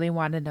 no, I really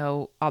want to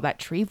know all that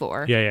tree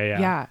lore. Yeah.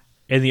 Yeah.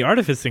 In the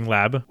artificing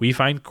lab, we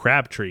find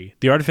Crabtree,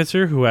 the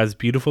artificer who has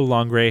beautiful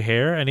long gray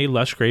hair and a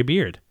lush gray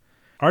beard.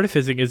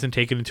 Artificing isn't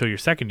taken until your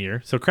second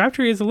year, so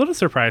Crabtree is a little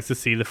surprised to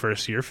see the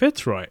first year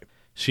Fitzroy.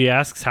 She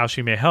asks how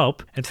she may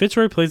help, and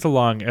Fitzroy plays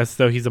along as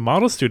though he's a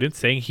model student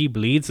saying he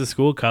bleeds the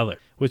school color,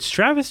 which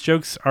Travis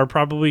jokes are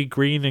probably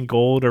green and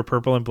gold or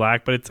purple and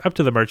black, but it's up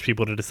to the merch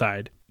people to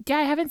decide. Yeah,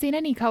 I haven't seen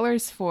any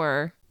colors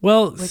for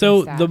Well,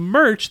 so Wiggenstaff. the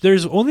merch,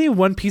 there's only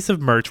one piece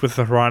of merch with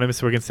the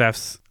Hieronymus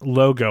Wiggenstaff's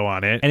logo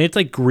on it, and it's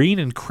like green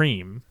and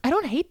cream. I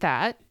don't hate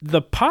that.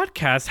 The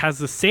podcast has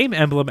the same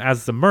emblem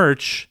as the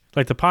merch,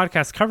 like the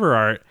podcast cover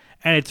art,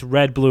 and it's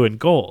red, blue, and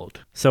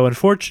gold. So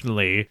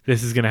unfortunately,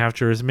 this is going to have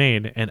to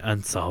remain an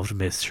unsolved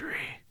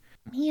mystery.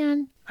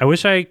 Man. I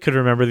wish I could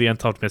remember the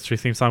Unsolved Mystery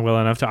theme song well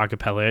enough to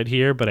acapella it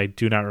here, but I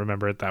do not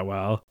remember it that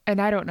well.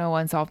 And I don't know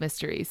Unsolved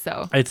Mysteries,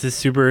 so. It's a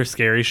super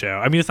scary show.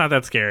 I mean, it's not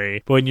that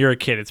scary, but when you're a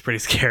kid, it's pretty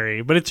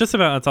scary. But it's just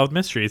about unsolved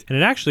mysteries. And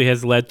it actually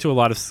has led to a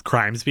lot of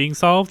crimes being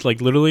solved.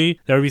 Like, literally,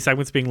 there would be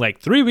segments being like,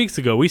 3 weeks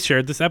ago, we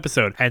shared this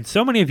episode. And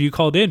so many of you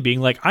called in being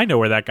like, I know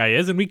where that guy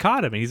is, and we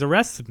caught him, and he's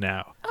arrested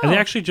now. Oh. And they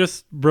actually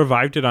just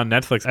revived it on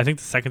Netflix. I think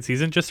the second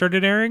season just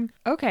started airing.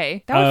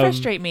 Okay. That would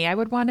frustrate me. I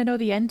would want to know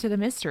the end to the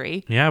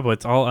mystery. Yeah, but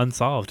it's all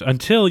unsolved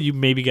until you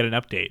maybe get an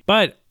update.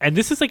 But, and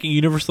this is like a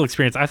universal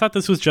experience. I thought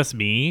this was just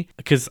me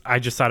because I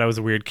just thought I was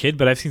a weird kid,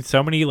 but I've seen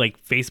so many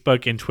like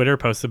Facebook and Twitter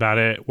posts about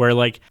it where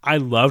like I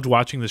loved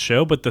watching the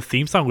show, but the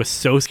theme song was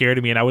so scary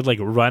to me and I would like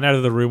run out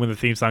of the room when the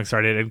theme song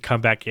started and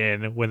come back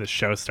in when the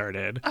show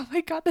started. Oh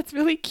my God, that's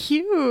really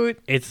cute.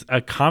 It's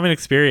a common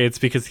experience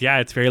because yeah,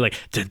 it's very like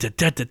dun, dun,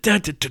 dun, dun,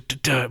 dun, dun, dun,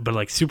 dun, but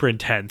like super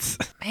intense.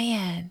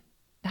 Man,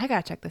 I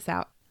gotta check this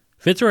out.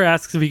 Fitzroy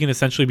asks if he can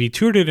essentially be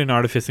tutored in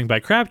artificing by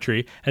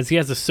Crabtree, as he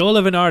has the soul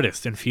of an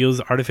artist and feels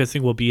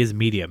artificing will be his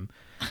medium.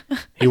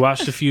 He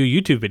watched a few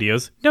YouTube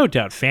videos, no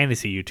doubt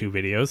fantasy YouTube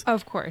videos,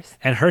 Of course.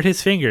 and hurt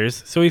his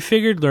fingers, so he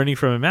figured learning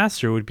from a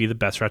master would be the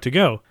best route to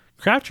go.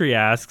 Crabtree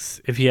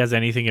asks if he has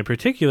anything in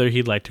particular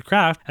he'd like to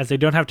craft, as they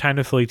don't have time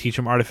to fully teach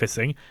him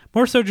artificing,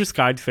 more so just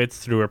guide Fitz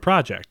through a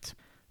project.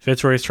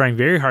 Fitzroy is trying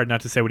very hard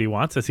not to say what he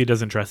wants, as he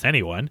doesn't trust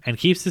anyone, and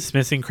keeps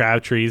dismissing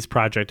Crabtree's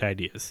project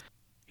ideas.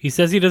 He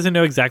says he doesn't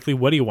know exactly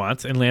what he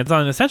wants and lands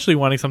on essentially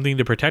wanting something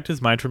to protect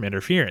his mind from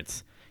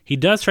interference. He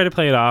does try to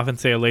play it off and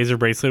say a laser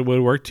bracelet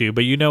would work too,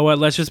 but you know what?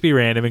 Let's just be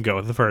random and go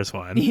with the first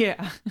one.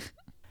 Yeah.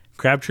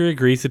 Crabtree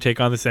agrees to take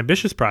on this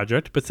ambitious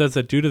project, but says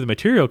that due to the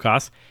material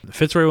costs,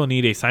 Fitzroy will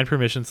need a signed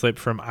permission slip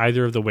from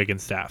either of the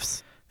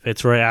Wiggenstaffs.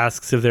 Fitzroy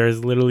asks if there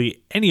is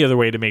literally any other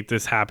way to make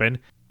this happen,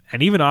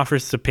 and even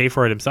offers to pay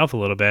for it himself a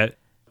little bit,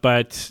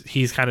 but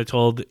he's kind of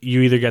told,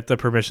 you either get the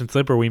permission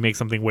slip or we make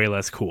something way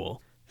less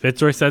cool.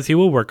 Fitzroy says he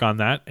will work on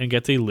that and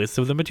gets a list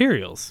of the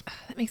materials.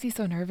 That makes me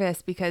so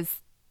nervous because,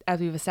 as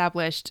we've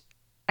established,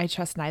 I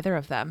trust neither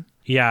of them.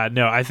 Yeah,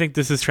 no, I think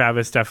this is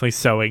Travis definitely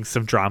sowing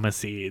some drama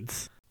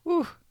seeds.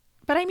 Ooh.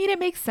 But I mean, it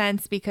makes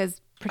sense because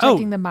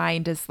protecting the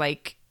mind is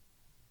like,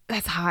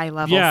 that's high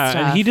level Yeah,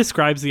 stuff. and he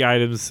describes the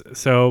items.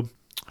 So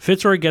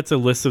Fitzroy gets a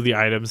list of the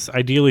items,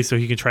 ideally so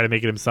he can try to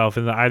make it himself.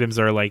 And the items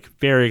are like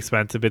very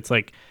expensive. It's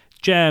like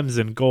gems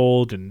and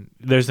gold, and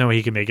there's no way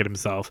he can make it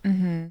himself.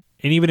 Mm-hmm.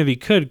 And even if he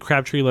could,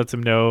 Crabtree lets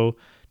him know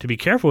to be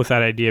careful with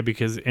that idea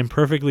because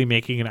imperfectly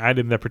making an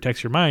item that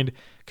protects your mind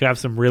could have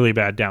some really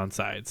bad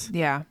downsides.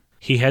 Yeah.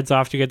 He heads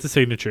off to get the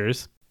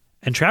signatures,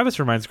 and Travis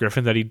reminds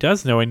Griffin that he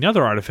does know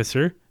another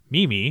artificer,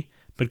 Mimi,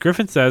 but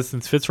Griffin says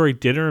since Fitzroy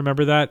didn't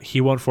remember that,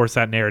 he won't force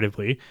that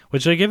narratively,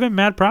 which I give him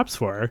mad props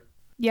for.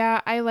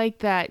 Yeah, I like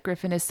that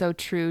Griffin is so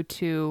true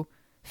to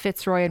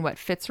Fitzroy and what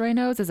Fitzroy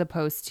knows as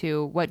opposed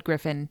to what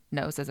Griffin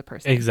knows as a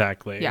person.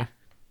 Exactly. Yeah.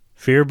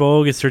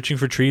 Firbolg is searching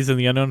for trees in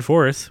the unknown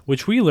forest,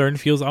 which we learn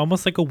feels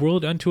almost like a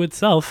world unto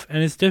itself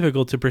and is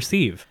difficult to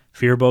perceive.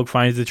 Firbolg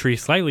finds the tree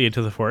slightly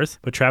into the forest,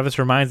 but Travis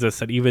reminds us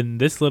that even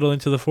this little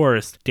into the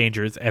forest,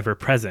 danger is ever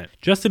present.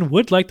 Justin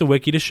would like the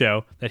wiki to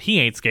show that he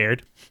ain't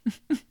scared.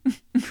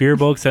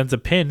 Firbolg sends a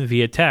pin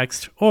via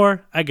text,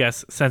 or, I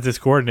guess, sends his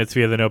coordinates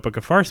via the Notebook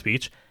of Far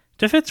Speech,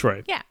 to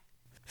Fitzroy. Yeah.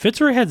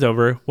 Fitzroy heads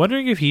over,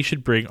 wondering if he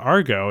should bring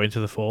Argo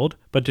into the fold,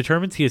 but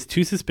determines he is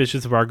too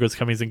suspicious of Argo's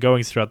comings and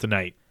goings throughout the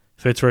night.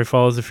 Fitzroy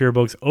follows the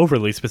Firbolg's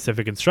overly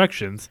specific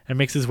instructions and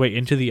makes his way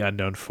into the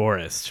unknown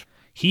forest.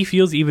 He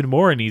feels even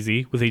more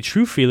uneasy, with a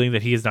true feeling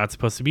that he is not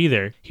supposed to be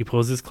there. He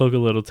pulls his cloak a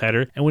little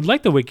tighter and would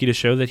like the wiki to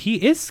show that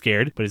he is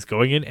scared, but is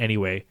going in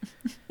anyway,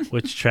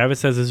 which Travis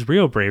says is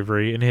real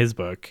bravery in his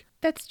book.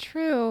 That's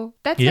true.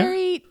 That's Yeah.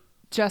 very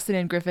Justin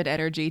and Griffin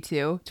energy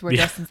too, to where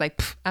Yeah. Justin's like,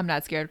 I'm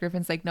not scared.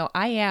 Griffin's like, no,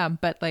 I am,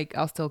 but like,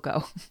 I'll still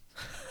go.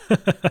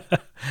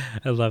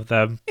 I love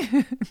them.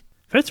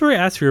 Fitzroy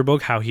asks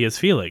Firbolg how he is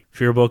feeling.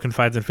 Firbolg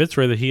confides in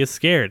Fitzroy that he is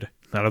scared.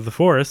 Not of the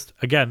forest.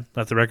 Again,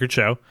 let the record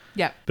show.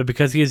 Yeah. But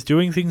because he is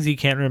doing things he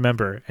can't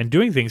remember, and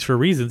doing things for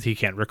reasons he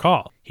can't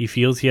recall. He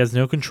feels he has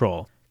no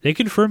control. They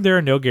confirm there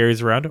are no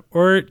Garys around,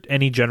 or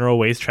any general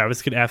ways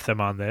Travis could F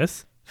them on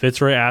this.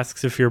 Fitzroy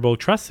asks if Firbolg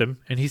trusts him,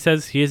 and he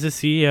says he is a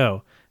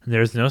CEO, and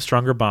there is no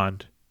stronger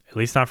bond. At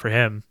least not for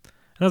him.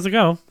 And I was like,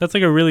 oh, that's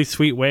like a really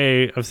sweet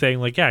way of saying,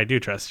 like, yeah, I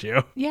do trust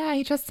you. Yeah,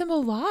 he trusts him a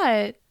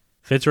lot.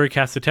 Fitzroy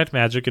casts detect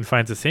magic and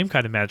finds the same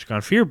kind of magic on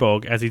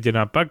Firbolg as he did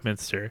on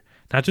Buckminster.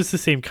 Not just the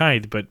same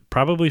kind, but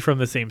probably from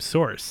the same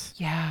source.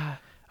 Yeah.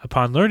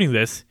 Upon learning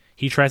this,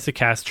 he tries to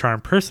cast Charm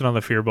Person on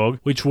the Firbolg,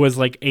 which was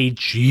like a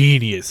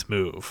genius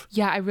move.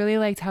 Yeah, I really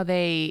liked how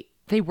they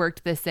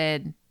worked this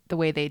in the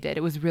way they did.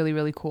 It was really,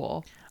 really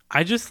cool.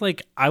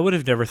 I would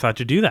have never thought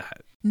to do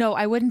that. No,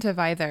 I wouldn't have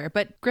either.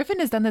 But Griffin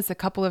has done this a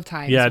couple of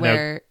times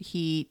where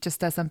he just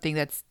does something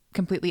that's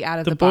completely out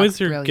of the box. The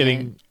boys are brilliant.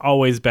 getting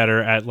always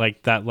better at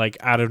like that, like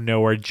out of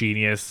nowhere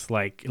genius,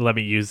 like let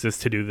me use this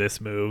to do this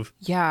move.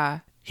 Yeah.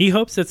 He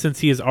hopes that since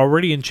he is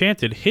already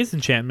enchanted, his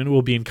enchantment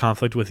will be in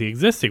conflict with the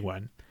existing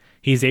one.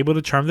 He's able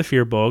to charm the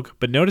Firbolg,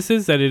 but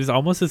notices that it is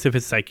almost as if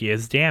his psyche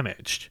is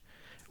damaged.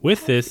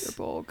 With this,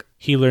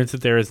 he learns that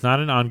there is not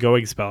an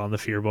ongoing spell on the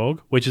Firbolg,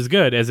 which is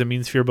good as it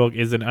means Firbolg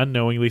isn't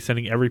unknowingly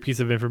sending every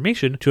piece of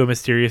information to a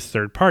mysterious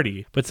third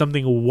party, but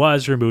something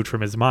was removed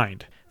from his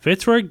mind.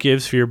 Fitzroy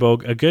gives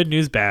Firbolg a good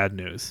news, bad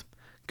news.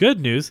 Good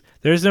news,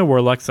 there is no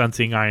Warlock's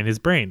unseeing eye in his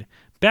brain.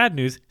 Bad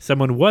news,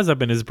 someone was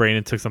up in his brain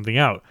and took something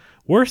out.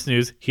 Worse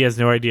news, he has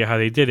no idea how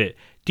they did it.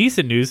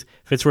 Decent news,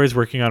 Fitzroy is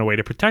working on a way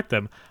to protect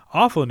them.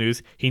 Awful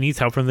news, he needs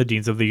help from the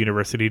deans of the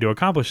university to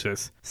accomplish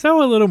this.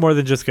 So a little more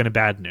than just kind of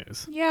bad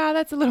news. Yeah,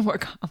 that's a little more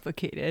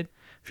complicated.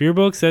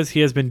 Firbolg says he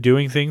has been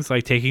doing things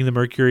like taking the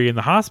mercury in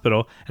the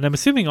hospital, and I'm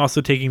assuming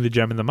also taking the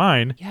gem in the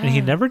mine, and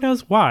he never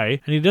knows why,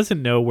 and he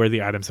doesn't know where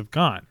the items have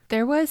gone.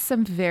 There was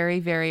some very,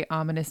 very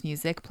ominous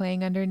music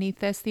playing underneath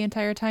this the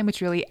entire time,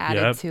 which really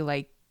added to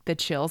like the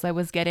chills I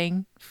was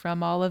getting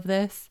from all of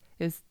this.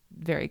 It was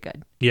very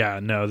good.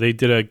 Yeah, no, they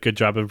did a good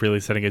job of really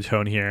setting a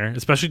tone here,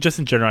 especially just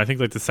in general. I think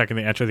like the second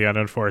they enter the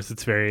Unknown Forest,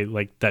 it's very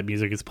like that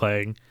music is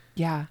playing.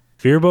 Yeah.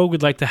 Firbolg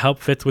would like to help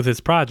Fitz with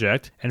his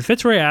project, and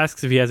Fitzroy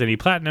asks if he has any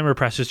platinum or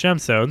precious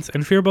gemstones,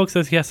 and Firbolg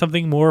says he has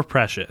something more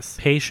precious.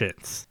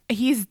 Patience.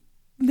 He's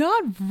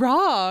not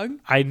wrong.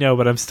 I know,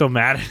 but I'm still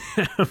mad at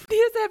him. He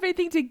doesn't have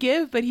anything to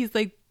give, but he's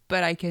like,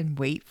 but I can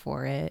wait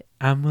for it.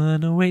 I'm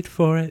gonna wait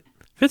for it.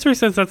 Fitzroy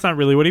says that's not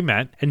really what he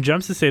meant, and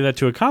jumps to say that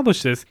to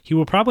accomplish this, he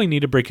will probably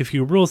need to break a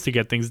few rules to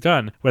get things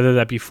done, whether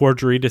that be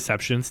forgery,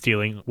 deception,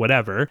 stealing,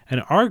 whatever,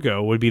 and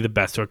Argo would be the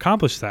best to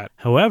accomplish that.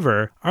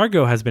 However,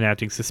 Argo has been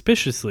acting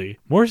suspiciously,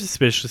 more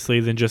suspiciously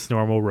than just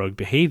normal rogue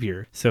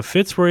behavior, so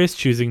Fitzroy is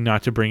choosing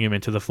not to bring him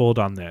into the fold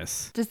on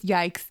this. Just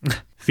yikes.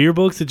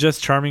 Firbolg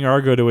suggests charming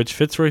Argo, to which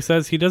Fitzroy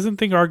says he doesn't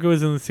think Argo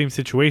is in the same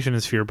situation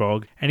as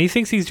Firbolg, and he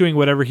thinks he's doing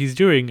whatever he's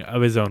doing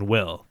of his own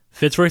will.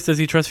 Fitzroy says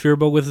he trusts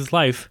Firbolg with his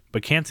life,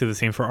 but can't say the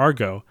same for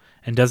Argo,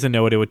 and doesn't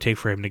know what it would take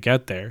for him to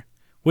get there.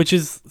 Which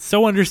is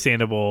so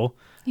understandable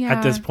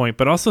at this point,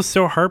 but also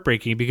so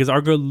heartbreaking because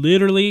Argo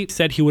literally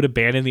said he would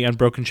abandon the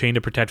unbroken chain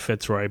to protect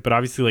Fitzroy, but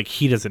obviously like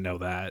he doesn't know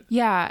that.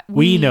 Yeah.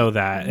 We know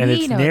that, and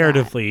it's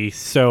narratively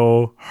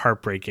so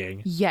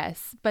heartbreaking.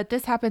 Yes, but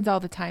this happens all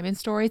the time in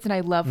stories, and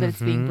I love that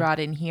it's being brought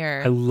in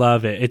here. I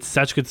love it. It's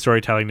such good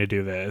storytelling to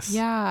do this.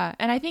 Yeah,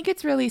 and I think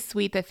it's really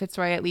sweet that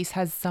Fitzroy at least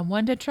has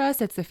someone to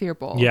trust. It's the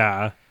Firbolg.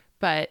 Yeah.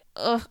 But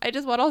I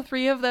just want all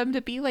three of them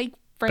to be like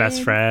friends.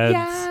 Best friends.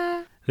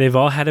 Yeah. They've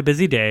all had a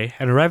busy day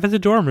and arrive at the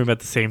dorm room at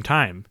the same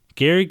time.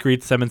 Gary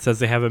greets them and says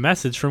they have a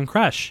message from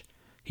Crush.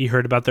 He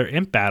heard about their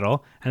imp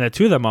battle and that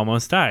two of them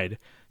almost died.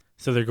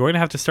 So they're going to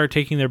have to start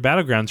taking their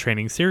battleground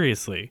training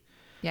seriously.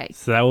 Yikes.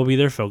 So that will be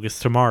their focus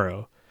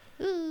tomorrow.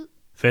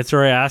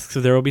 Fitzroy asks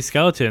if there will be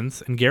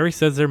skeletons, and Gary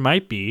says there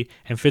might be,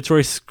 and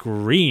Fitzroy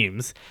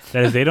screams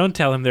that if they don't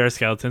tell him there are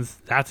skeletons,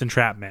 that's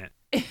entrapment.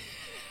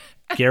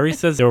 Gary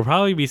says there will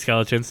probably be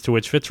skeletons, to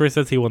which Fitzroy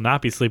says he will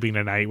not be sleeping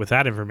tonight with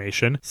that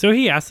information, so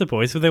he asks the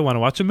boys if they want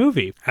to watch a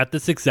movie. At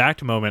this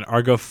exact moment,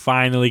 Argo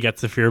finally gets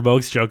the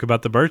Firbolg's joke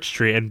about the birch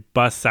tree and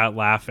busts out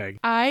laughing.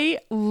 I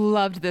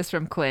loved this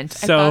from Clint.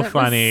 So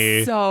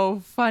funny.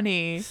 So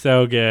funny.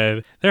 So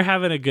good. They're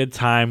having a good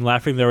time,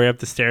 laughing their way up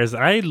the stairs.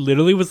 I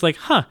literally was like,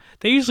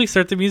 they usually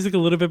start the music a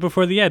little bit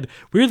before the end.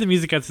 Weird the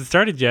music hasn't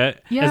started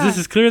yet, as this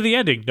is clearly the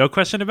ending. No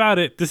question about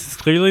it. This is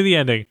clearly the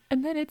ending.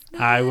 And then it's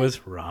not. I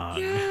was wrong.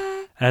 Yeah.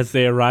 As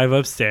they arrive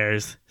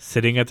upstairs,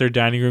 sitting at their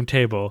dining room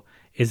table,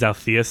 is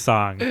Althea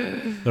Song,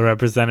 the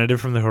representative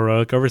from the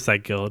Heroic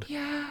Oversight Guild,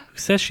 who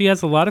says she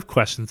has a lot of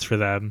questions for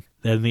them.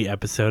 Then the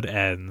episode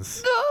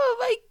ends. Oh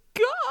my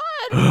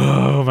god!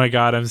 Oh my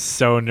god, I'm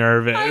so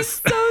nervous. I'm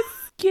so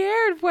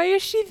scared. Why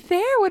is she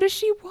there? What does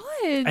she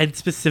want? And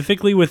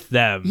specifically with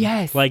them.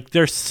 Yes. Like,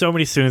 there's so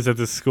many students at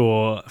this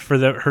school. For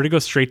her to go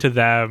straight to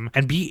them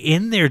and be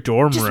in their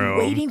dorm Just room.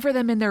 waiting for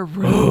them in their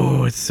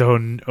room. It's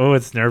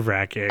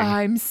nerve-wracking.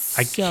 I'm so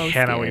I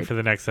cannot wait for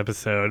the next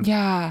episode.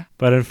 Yeah.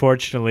 But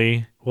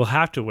unfortunately, we'll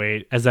have to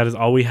wait, as that is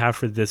all we have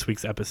for this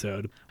week's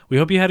episode. We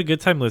hope you had a good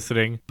time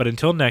listening, but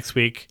until next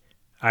week,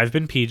 I've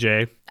been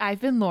PJ.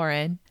 I've been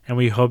Lauren. And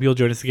we hope you'll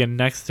join us again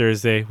next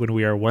Thursday when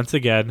we are once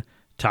again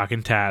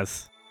talking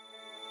Taz.